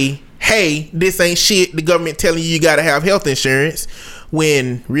say, hey, this ain't shit. The government telling you gotta have health insurance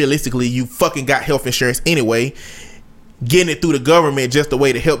when realistically you fucking got health insurance anyway. Getting it through the government just a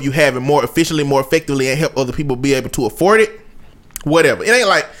way to help you have it more efficiently, more effectively, and help other people be able to afford it. Whatever. It ain't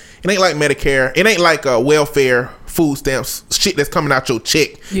like Medicare. It ain't like welfare, food stamps, shit that's coming out your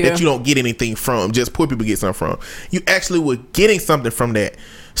check that you don't get anything from. Just poor people get something from. You actually were getting something from that.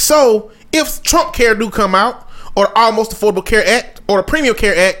 So if Trump Care do come out, or the Almost Affordable Care Act, or the Premium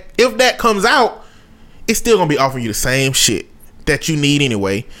Care Act, if that comes out, it's still gonna be offering you the same shit that you need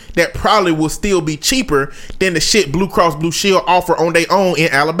anyway. That probably will still be cheaper than the shit Blue Cross Blue Shield offer on their own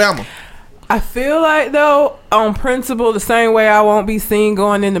in Alabama. I feel like though, on principle, the same way I won't be seen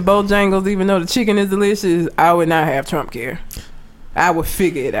going into Bojangles even though the chicken is delicious, I would not have Trump Care. I would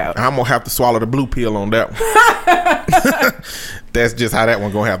figure it out. I'm gonna have to swallow the blue pill on that one. That's just how that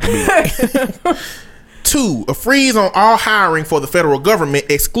one gonna have to be. 2, a freeze on all hiring for the federal government,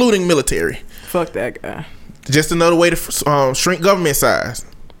 excluding military. Fuck that guy. Just another way to shrink government size.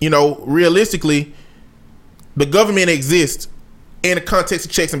 You know, realistically, the government exists in the context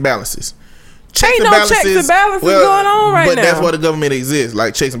of checks and balances. Checks and balances going on right now. But that's why the government exists,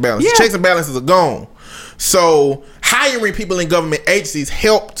 like checks and balances. Yeah. Checks and balances are gone. So hiring people in government agencies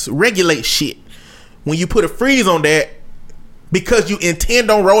helps regulate shit. When you put a freeze on that, because you intend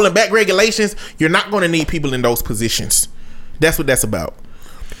on rolling back regulations, you're not going to need people in those positions. That's what that's about.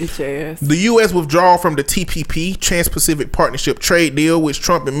 The U.S. withdrawal from the TPP, Trans-Pacific Partnership Trade Deal, which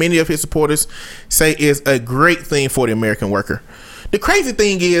Trump and many of his supporters say is a great thing for the American worker. The crazy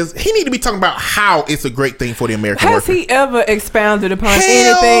thing is, he need to be talking about how it's a great thing for the American worker. Has he ever expounded upon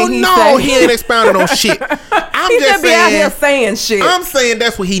anything he said? No, he ain't expounded on shit. I'm he just be out here saying saying shit. I'm saying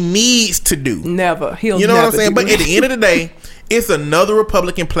that's what he needs to do. Never. He'll You know never what I'm saying? But at the end of the day, it's another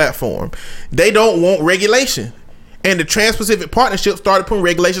Republican platform. They don't want regulation. And the Trans-Pacific Partnership started putting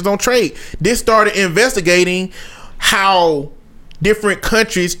regulations on trade. This started investigating how different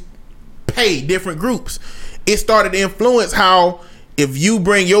countries pay different groups. It started to influence how if you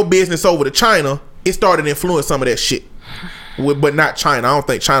bring your business over to China, it started to influence some of that shit. But not China. I don't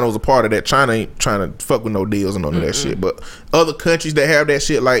think China was a part of that. China ain't trying to fuck with no deals and none of that shit. But other countries that have that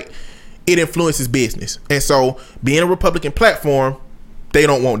shit, like, it influences business. And so being a Republican platform, they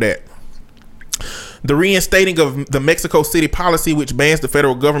don't want that. The reinstating of the Mexico City policy, which bans the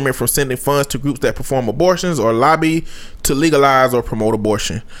federal government from sending funds to groups that perform abortions or lobby to legalize or promote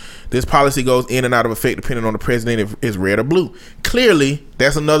abortion. This policy goes in and out of effect depending on the president if it's red or blue. Clearly,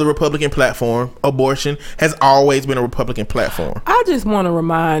 that's another Republican platform. Abortion has always been a Republican platform. I just want to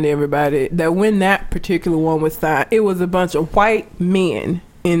remind everybody that when that particular one was signed, it was a bunch of white men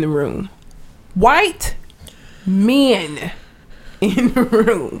in the room. White men in the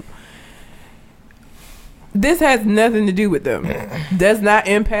room. This has nothing to do with them. Does not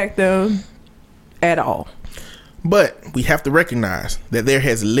impact them at all. But we have to recognize that there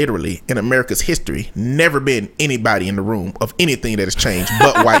has literally, in America's history, never been anybody in the room of anything that has changed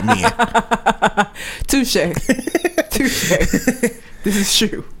but white men. Touche. Touche. This is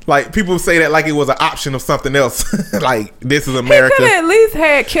true. Like, people say that like it was an option of something else. Like, this is America. He could at least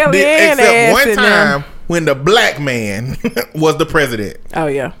had Kellyanne except one in time them. when the black man was the president. Oh,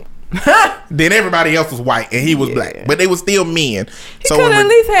 yeah. Then everybody else was white and he was black, but they were still men. He could at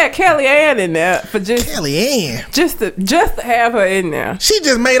least had Kellyanne in there for Kellyanne, just to have her in there. She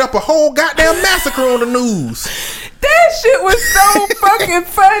just made up a whole goddamn massacre on the news. That shit was so fucking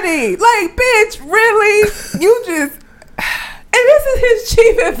funny. Like, bitch, really? You just. And this is his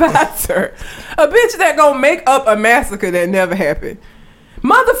chief advisor, a bitch that gonna make up a massacre that never happened. Two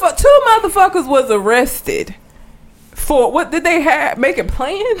motherfuckers was arrested. For what did they have? Making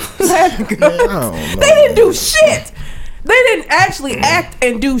plans? They didn't do shit. They didn't actually act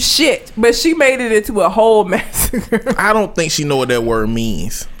and do shit, but she made it into a whole massacre. I don't think she know what that word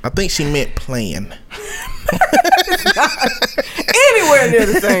means. I think she meant plan. It's not anywhere near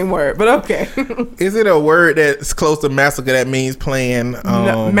the same word, but okay. Is it a word that's close to massacre that means plan?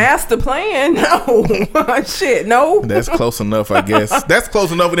 No, master plan? No. Shit, no. That's close enough, I guess. That's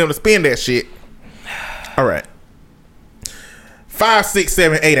close enough for them to spend that shit. All right. 5, 6,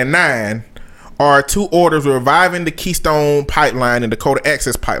 7, 8, and 9 are 2 orders reviving the Keystone Pipeline and Dakota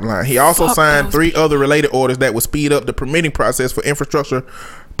Access Pipeline. He also signed 3 other related orders that will speed up the permitting process for infrastructure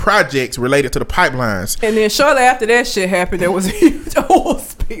projects related to the pipelines. And then shortly after that shit happened, there was a huge oil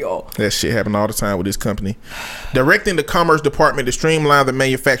spill. That shit happened all the time with this company. Directing the Commerce Department to streamline the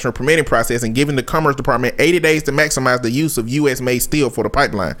manufacturing permitting process and giving the Commerce Department 80 days to maximize the use of U.S.-made steel for the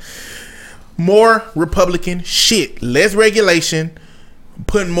pipeline. More Republican shit. Less regulation.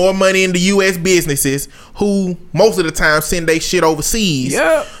 Putting more money into U.S. businesses who most of the time send their shit overseas.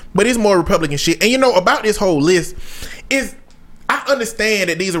 Yep. But it's more Republican shit. And you know, about this whole list is, I understand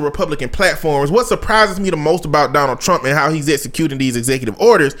that these are Republican platforms. What surprises me the most about Donald Trump and how he's executing these executive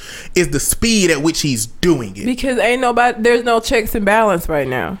orders is the speed at which he's doing it. Because there's no checks and balance right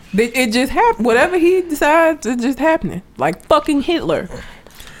now. It just happened. Whatever he decides, it's just happening. Like fucking Hitler.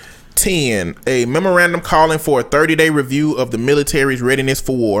 10, a memorandum calling for a 30-day review of the military's readiness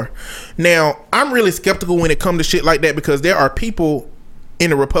for war. Now, I'm really skeptical when it comes to shit like that because there are people in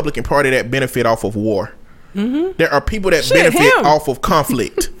the Republican Party that benefit off of war. Mm-hmm. There are people that benefit off of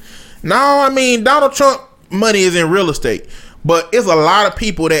conflict. No, I mean, Donald Trump money is in real estate, but it's a lot of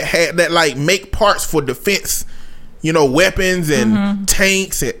people that like make parts for defense, you know, weapons and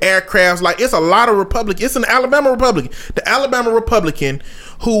tanks and aircrafts. Like, it's a lot of Republicans. It's an Alabama Republican. The Alabama Republican,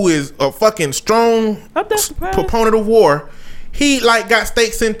 who is a fucking strong proponent of war, he like got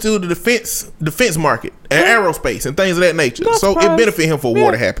stakes into the defense market and aerospace and things of that nature. So it benefit him for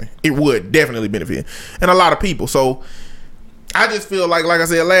war to happen. It would definitely benefit him and a lot of people. So I just feel like I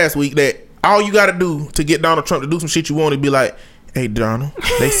said last week, that all you got to do to get Donald Trump to do some shit you want to be like, hey Donald,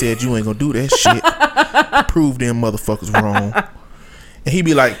 they said you ain't gonna do that shit. Prove them motherfuckers wrong. And he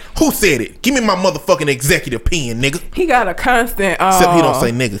be like, who said it? Give me my motherfucking executive pen, nigga. He got a constant except he don't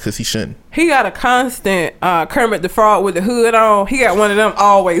say nigga because he shouldn't. He got a constant Kermit the Frog with the hood on. He got one of them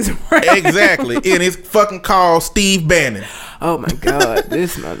always around. Exactly. And it's fucking called Steve Bannon. Oh my God,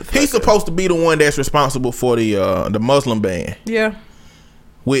 this motherfucker. He's supposed to be the one that's responsible for the Muslim ban. Yeah.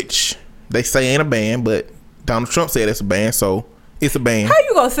 Which they say ain't a ban, but Donald Trump said it's a ban, so It's a ban. How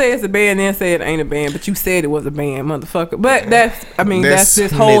you gonna say it's a ban and then say it ain't a ban, but you said it was a ban, motherfucker? But that's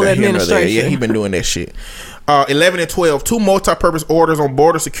this whole neither here nor there. administration. Yeah, he been doing that shit. 11 and 12, 2 multi-purpose orders on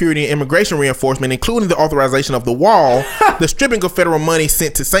border security and immigration reinforcement, including the authorization of the wall, the stripping of federal money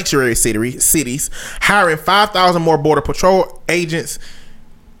sent to sanctuary cities, hiring 5,000 more border patrol agents,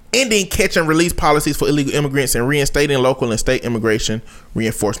 ending catch and release policies for illegal immigrants, and reinstating local and state immigration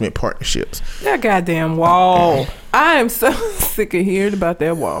reinforcement partnerships. That goddamn wall. I am so sick of hearing about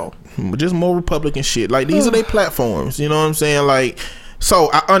that wall. Just more Republican shit. Like, these are their platforms. You know what I'm saying? Like, so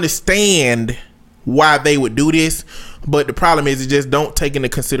I understand why they would do this, but the problem is it just don't take into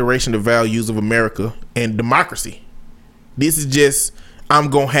consideration the values of America and democracy. This is just,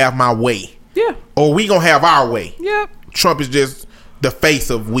 I'm gonna have my way. Yeah. Or we gonna have our way. Yep. Trump is just the face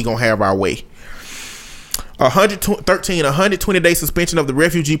of we gonna have our way. 120-day suspension of the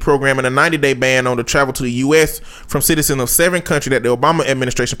refugee program and a 90-day ban on the travel to the U.S. from citizens of 7 countries that the Obama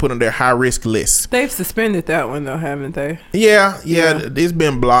administration put on their high-risk list. They've suspended that one though, haven't they? Yeah. It's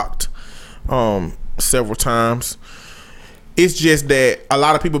been blocked several times. It's just that a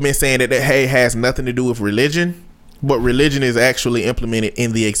lot of people been saying that hey, has nothing to do with religion, but religion is actually implemented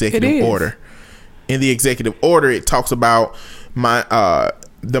in the executive order. In the executive order, it talks about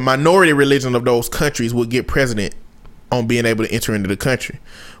the minority religion of those countries would get precedent on being able to enter into the country,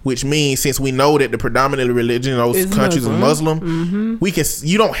 which means since we know that the predominant religion in those countries is Muslim,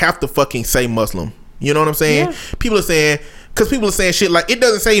 you don't have to fucking say Muslim. You know what I'm saying? Yeah. People are saying shit like it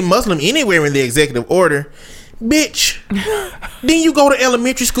doesn't say Muslim anywhere in the executive order. Bitch, then you go to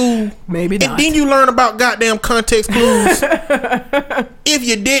elementary school, maybe not, and then you learn about goddamn context clues. If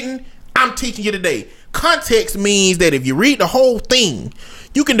you didn't, I'm teaching you today. Context means that if you read the whole thing,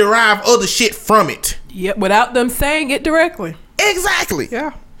 you can derive other shit from it. Yep, without them saying it directly. Exactly.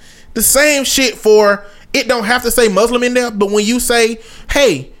 Yeah. The same shit for it don't have to say Muslim in there, but when you say,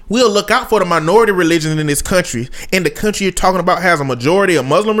 hey, we'll look out for the minority religion in this country, and the country you're talking about has a majority of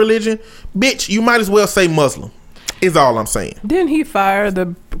Muslim religion, bitch, you might as well say Muslim. Is all I'm saying. Didn't he fire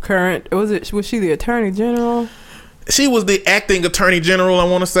the current, was she the attorney general? She was the acting attorney general, I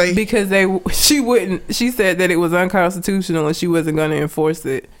want to say. Because she said that it was unconstitutional and she wasn't going to enforce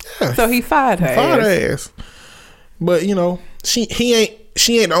it. Yeah. So he fired her ass. But, you know, she ain't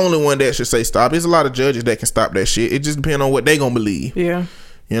the only one that should say stop. There's a lot of judges that can stop that shit. It just depends on what they going to believe. Yeah.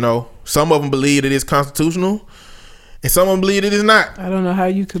 You know, some of them believe that it's constitutional and some of them believe that it's not. I don't know how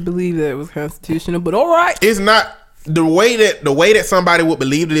you could believe that it was constitutional, but all right. It's not. The way that somebody would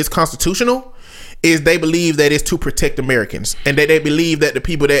believe that it's constitutional is they believe that it's to protect Americans and that they believe that the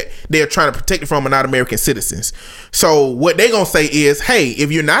people that they're trying to protect it from are not American citizens. So what they gonna say is, hey,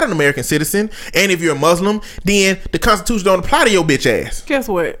 if you're not an American citizen and if you're a Muslim, then the Constitution don't apply to your bitch ass. Guess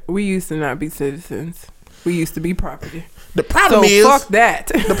what? We used to not be citizens. We used to be property. The problem is, fuck that.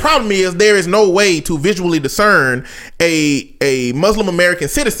 The problem is there is no way to visually discern a Muslim American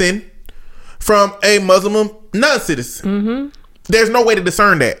citizen from a Muslim non-citizen. Mm-hmm. There's no way to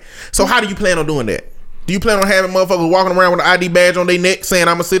discern that. So how do you plan on doing that? Do you plan on having motherfuckers walking around with an ID badge on their neck saying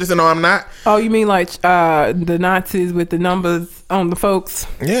I'm a citizen or I'm not? Oh, you mean like the Nazis with the numbers on the folks?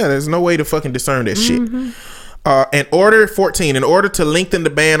 Yeah, there's no way to fucking discern that shit. In order to lengthen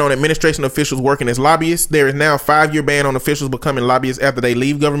the ban on administration officials working as lobbyists, there is now a 5-year ban on officials becoming lobbyists after they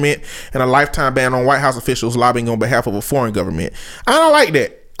leave government and a lifetime ban on White House officials lobbying on behalf of a foreign government. I don't like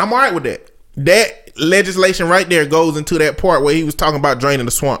that. I'm all right with that. That legislation right there goes into that part where he was talking about draining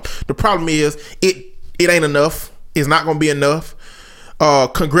the swamp. The problem is it ain't enough. It's not going to be enough.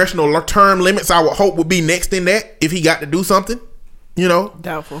 Congressional term limits, I would hope, would be next in that if he got to do something. You know?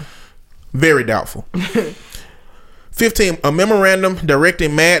 Doubtful. Very doubtful. 15, a memorandum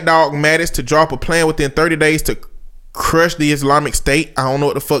directing Mad Dog Mattis to drop a plan within 30 days to crush the Islamic State. I don't know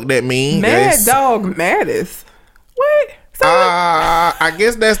what the fuck that means. Mad Dog Mattis? What? I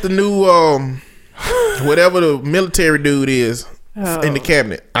guess that's the new whatever the military dude is in the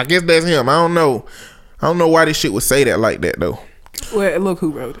cabinet. I guess that's him. I don't know why this shit would say that like that though. Well, look who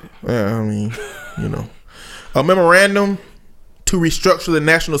wrote it. Yeah, I mean, you know, a memorandum to restructure the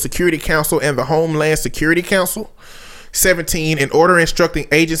National Security Council and the Homeland Security Council. 17, an order instructing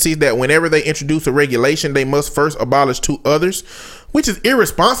agencies that whenever they introduce a regulation, they must first abolish 2 others, which is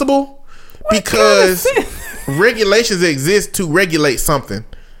irresponsible because regulations exist to regulate something.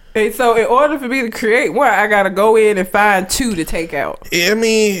 And so in order for me to create one, I gotta go in and find 2 to take out. I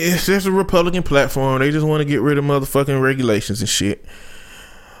mean, it's just a Republican platform. They just want to get rid of motherfucking regulations and shit.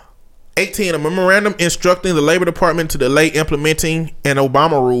 18, a memorandum instructing the Labor Department to delay implementing an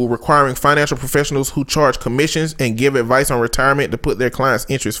Obama rule requiring financial professionals who charge commissions and give advice on retirement to put their clients'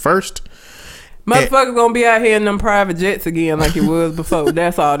 interests first. Motherfuckers gonna be out here in them private jets again like it was before.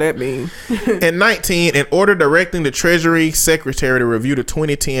 That's all that means. And 19, an order directing the Treasury Secretary to review the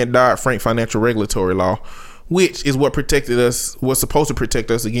 2010 Dodd-Frank financial regulatory law, which is what was supposed to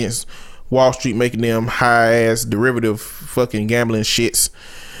protect us against Wall Street making them high-ass derivative fucking gambling shits.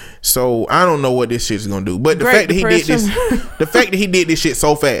 So I don't know what this shit's gonna do. But the fact that he did this shit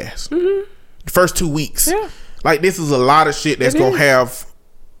so fast, the first 2 weeks, like this is a lot of shit that's gonna have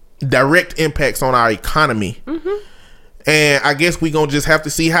direct impacts on our economy. And I guess we gonna just have to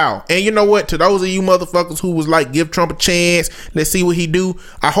see how. And you know what, to those of you motherfuckers who was like, give Trump a chance, let's see what he do,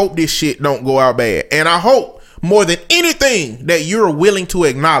 I hope this shit don't go out bad. And I hope more than anything that you're willing to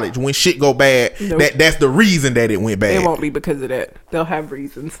acknowledge when shit go bad, that's the reason that it went bad. It won't be because of that. They'll have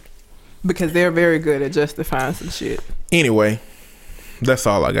reasons because they're very good at justifying some shit. Anyway, that's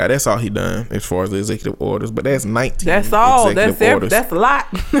all I got. That's all he done as far as the executive orders. But that's 19. That's all. Orders. That's a lot.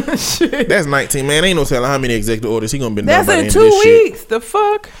 Shit. That's 19, man. Ain't no telling how many executive orders he gonna be done That's by the in end 2 of this weeks. shit. The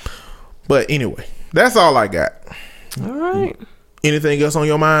fuck. But anyway, that's all I got. All right. Anything else on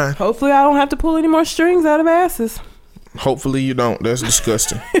your mind? Hopefully, I don't have to pull any more strings out of asses. Hopefully you don't. That's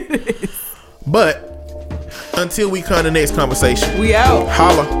disgusting. But until we come to the next conversation, We out.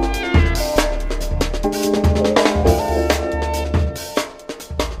 holla.